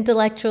and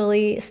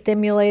intellectually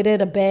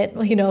stimulated a bit,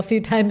 you know, a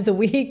few times a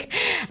week.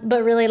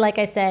 But really, like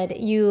I said,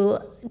 you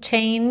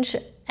change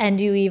and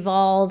you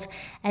evolve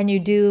and you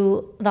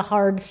do the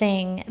hard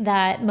thing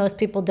that most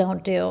people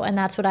don't do. And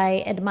that's what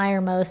I admire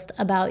most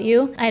about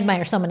you. I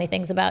admire so many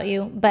things about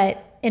you,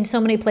 but in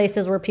so many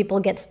places where people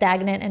get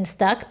stagnant and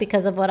stuck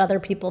because of what other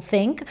people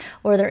think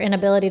or their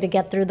inability to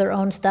get through their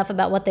own stuff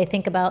about what they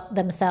think about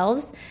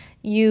themselves,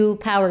 you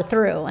power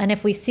through. And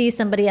if we see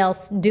somebody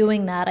else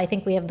doing that, I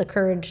think we have the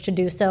courage to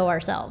do so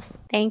ourselves.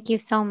 Thank you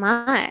so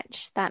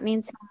much. That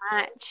means so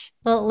much.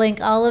 We'll link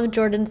all of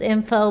Jordan's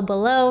info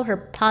below,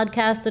 her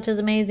podcast, which is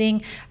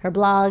amazing, her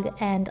blog,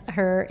 and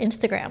her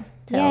Instagram.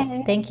 So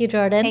Yay. Thank you,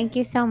 Jordan. Thank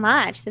you so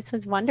much. This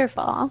was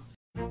wonderful.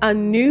 A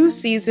new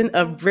season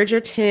of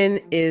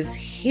Bridgerton is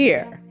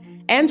here.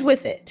 And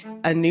with it,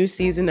 a new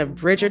season of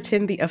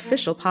Bridgerton, the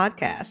official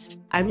podcast.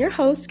 I'm your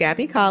host,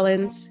 Gabby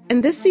Collins,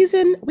 and this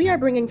season, we are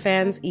bringing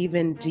fans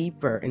even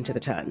deeper into the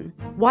ton.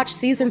 Watch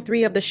season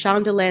 3 of the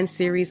Shondaland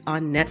series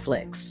on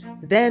Netflix.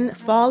 Then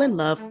fall in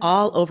love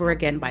all over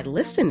again by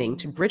listening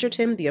to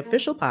Bridgerton, the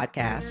official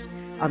podcast,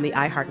 on the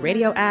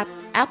iHeartRadio app,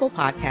 Apple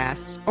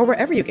Podcasts, or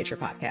wherever you get your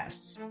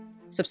podcasts.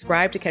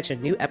 Subscribe to catch a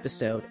new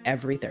episode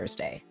every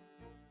Thursday.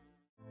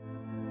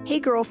 Hey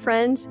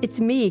girlfriends, it's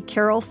me,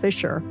 Carol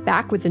Fisher,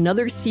 back with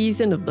another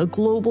season of the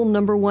global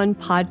 #1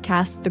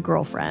 podcast, The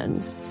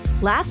Girlfriends.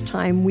 Last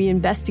time, we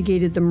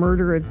investigated the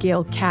murder of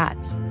Gail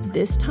Katz.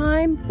 This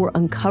time, we're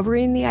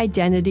uncovering the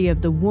identity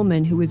of the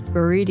woman who was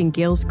buried in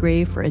Gail's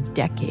grave for a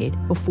decade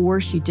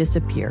before she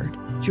disappeared.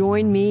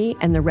 Join me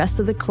and the rest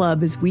of the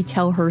club as we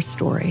tell her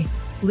story.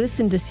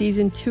 Listen to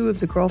Season 2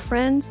 of The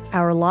Girlfriends,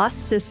 Our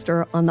Lost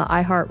Sister on the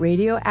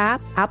iHeartRadio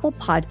app, Apple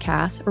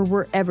Podcasts, or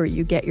wherever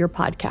you get your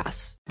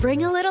podcasts.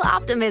 Bring a little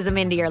optimism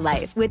into your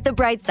life with The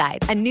Bright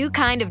Side, a new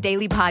kind of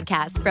daily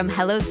podcast from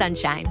Hello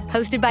Sunshine,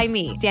 hosted by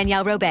me,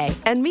 Danielle Robay.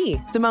 And me,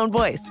 Simone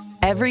Boyce.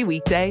 Every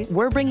weekday,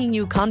 we're bringing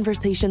you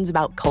conversations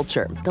about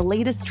culture, the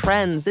latest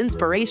trends,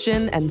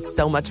 inspiration, and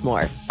so much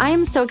more. I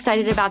am so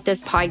excited about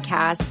this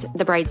podcast,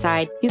 The Bright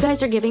Side. You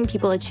guys are giving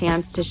people a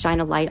chance to shine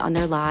a light on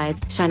their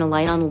lives, shine a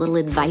light on a little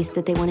advice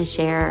that they want to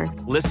share.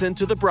 Listen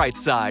to The Bright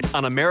Side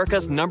on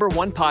America's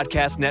 #1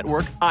 podcast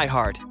network,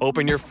 iHeart.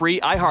 Open your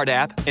free iHeart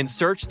app and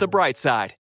search The Bright Side.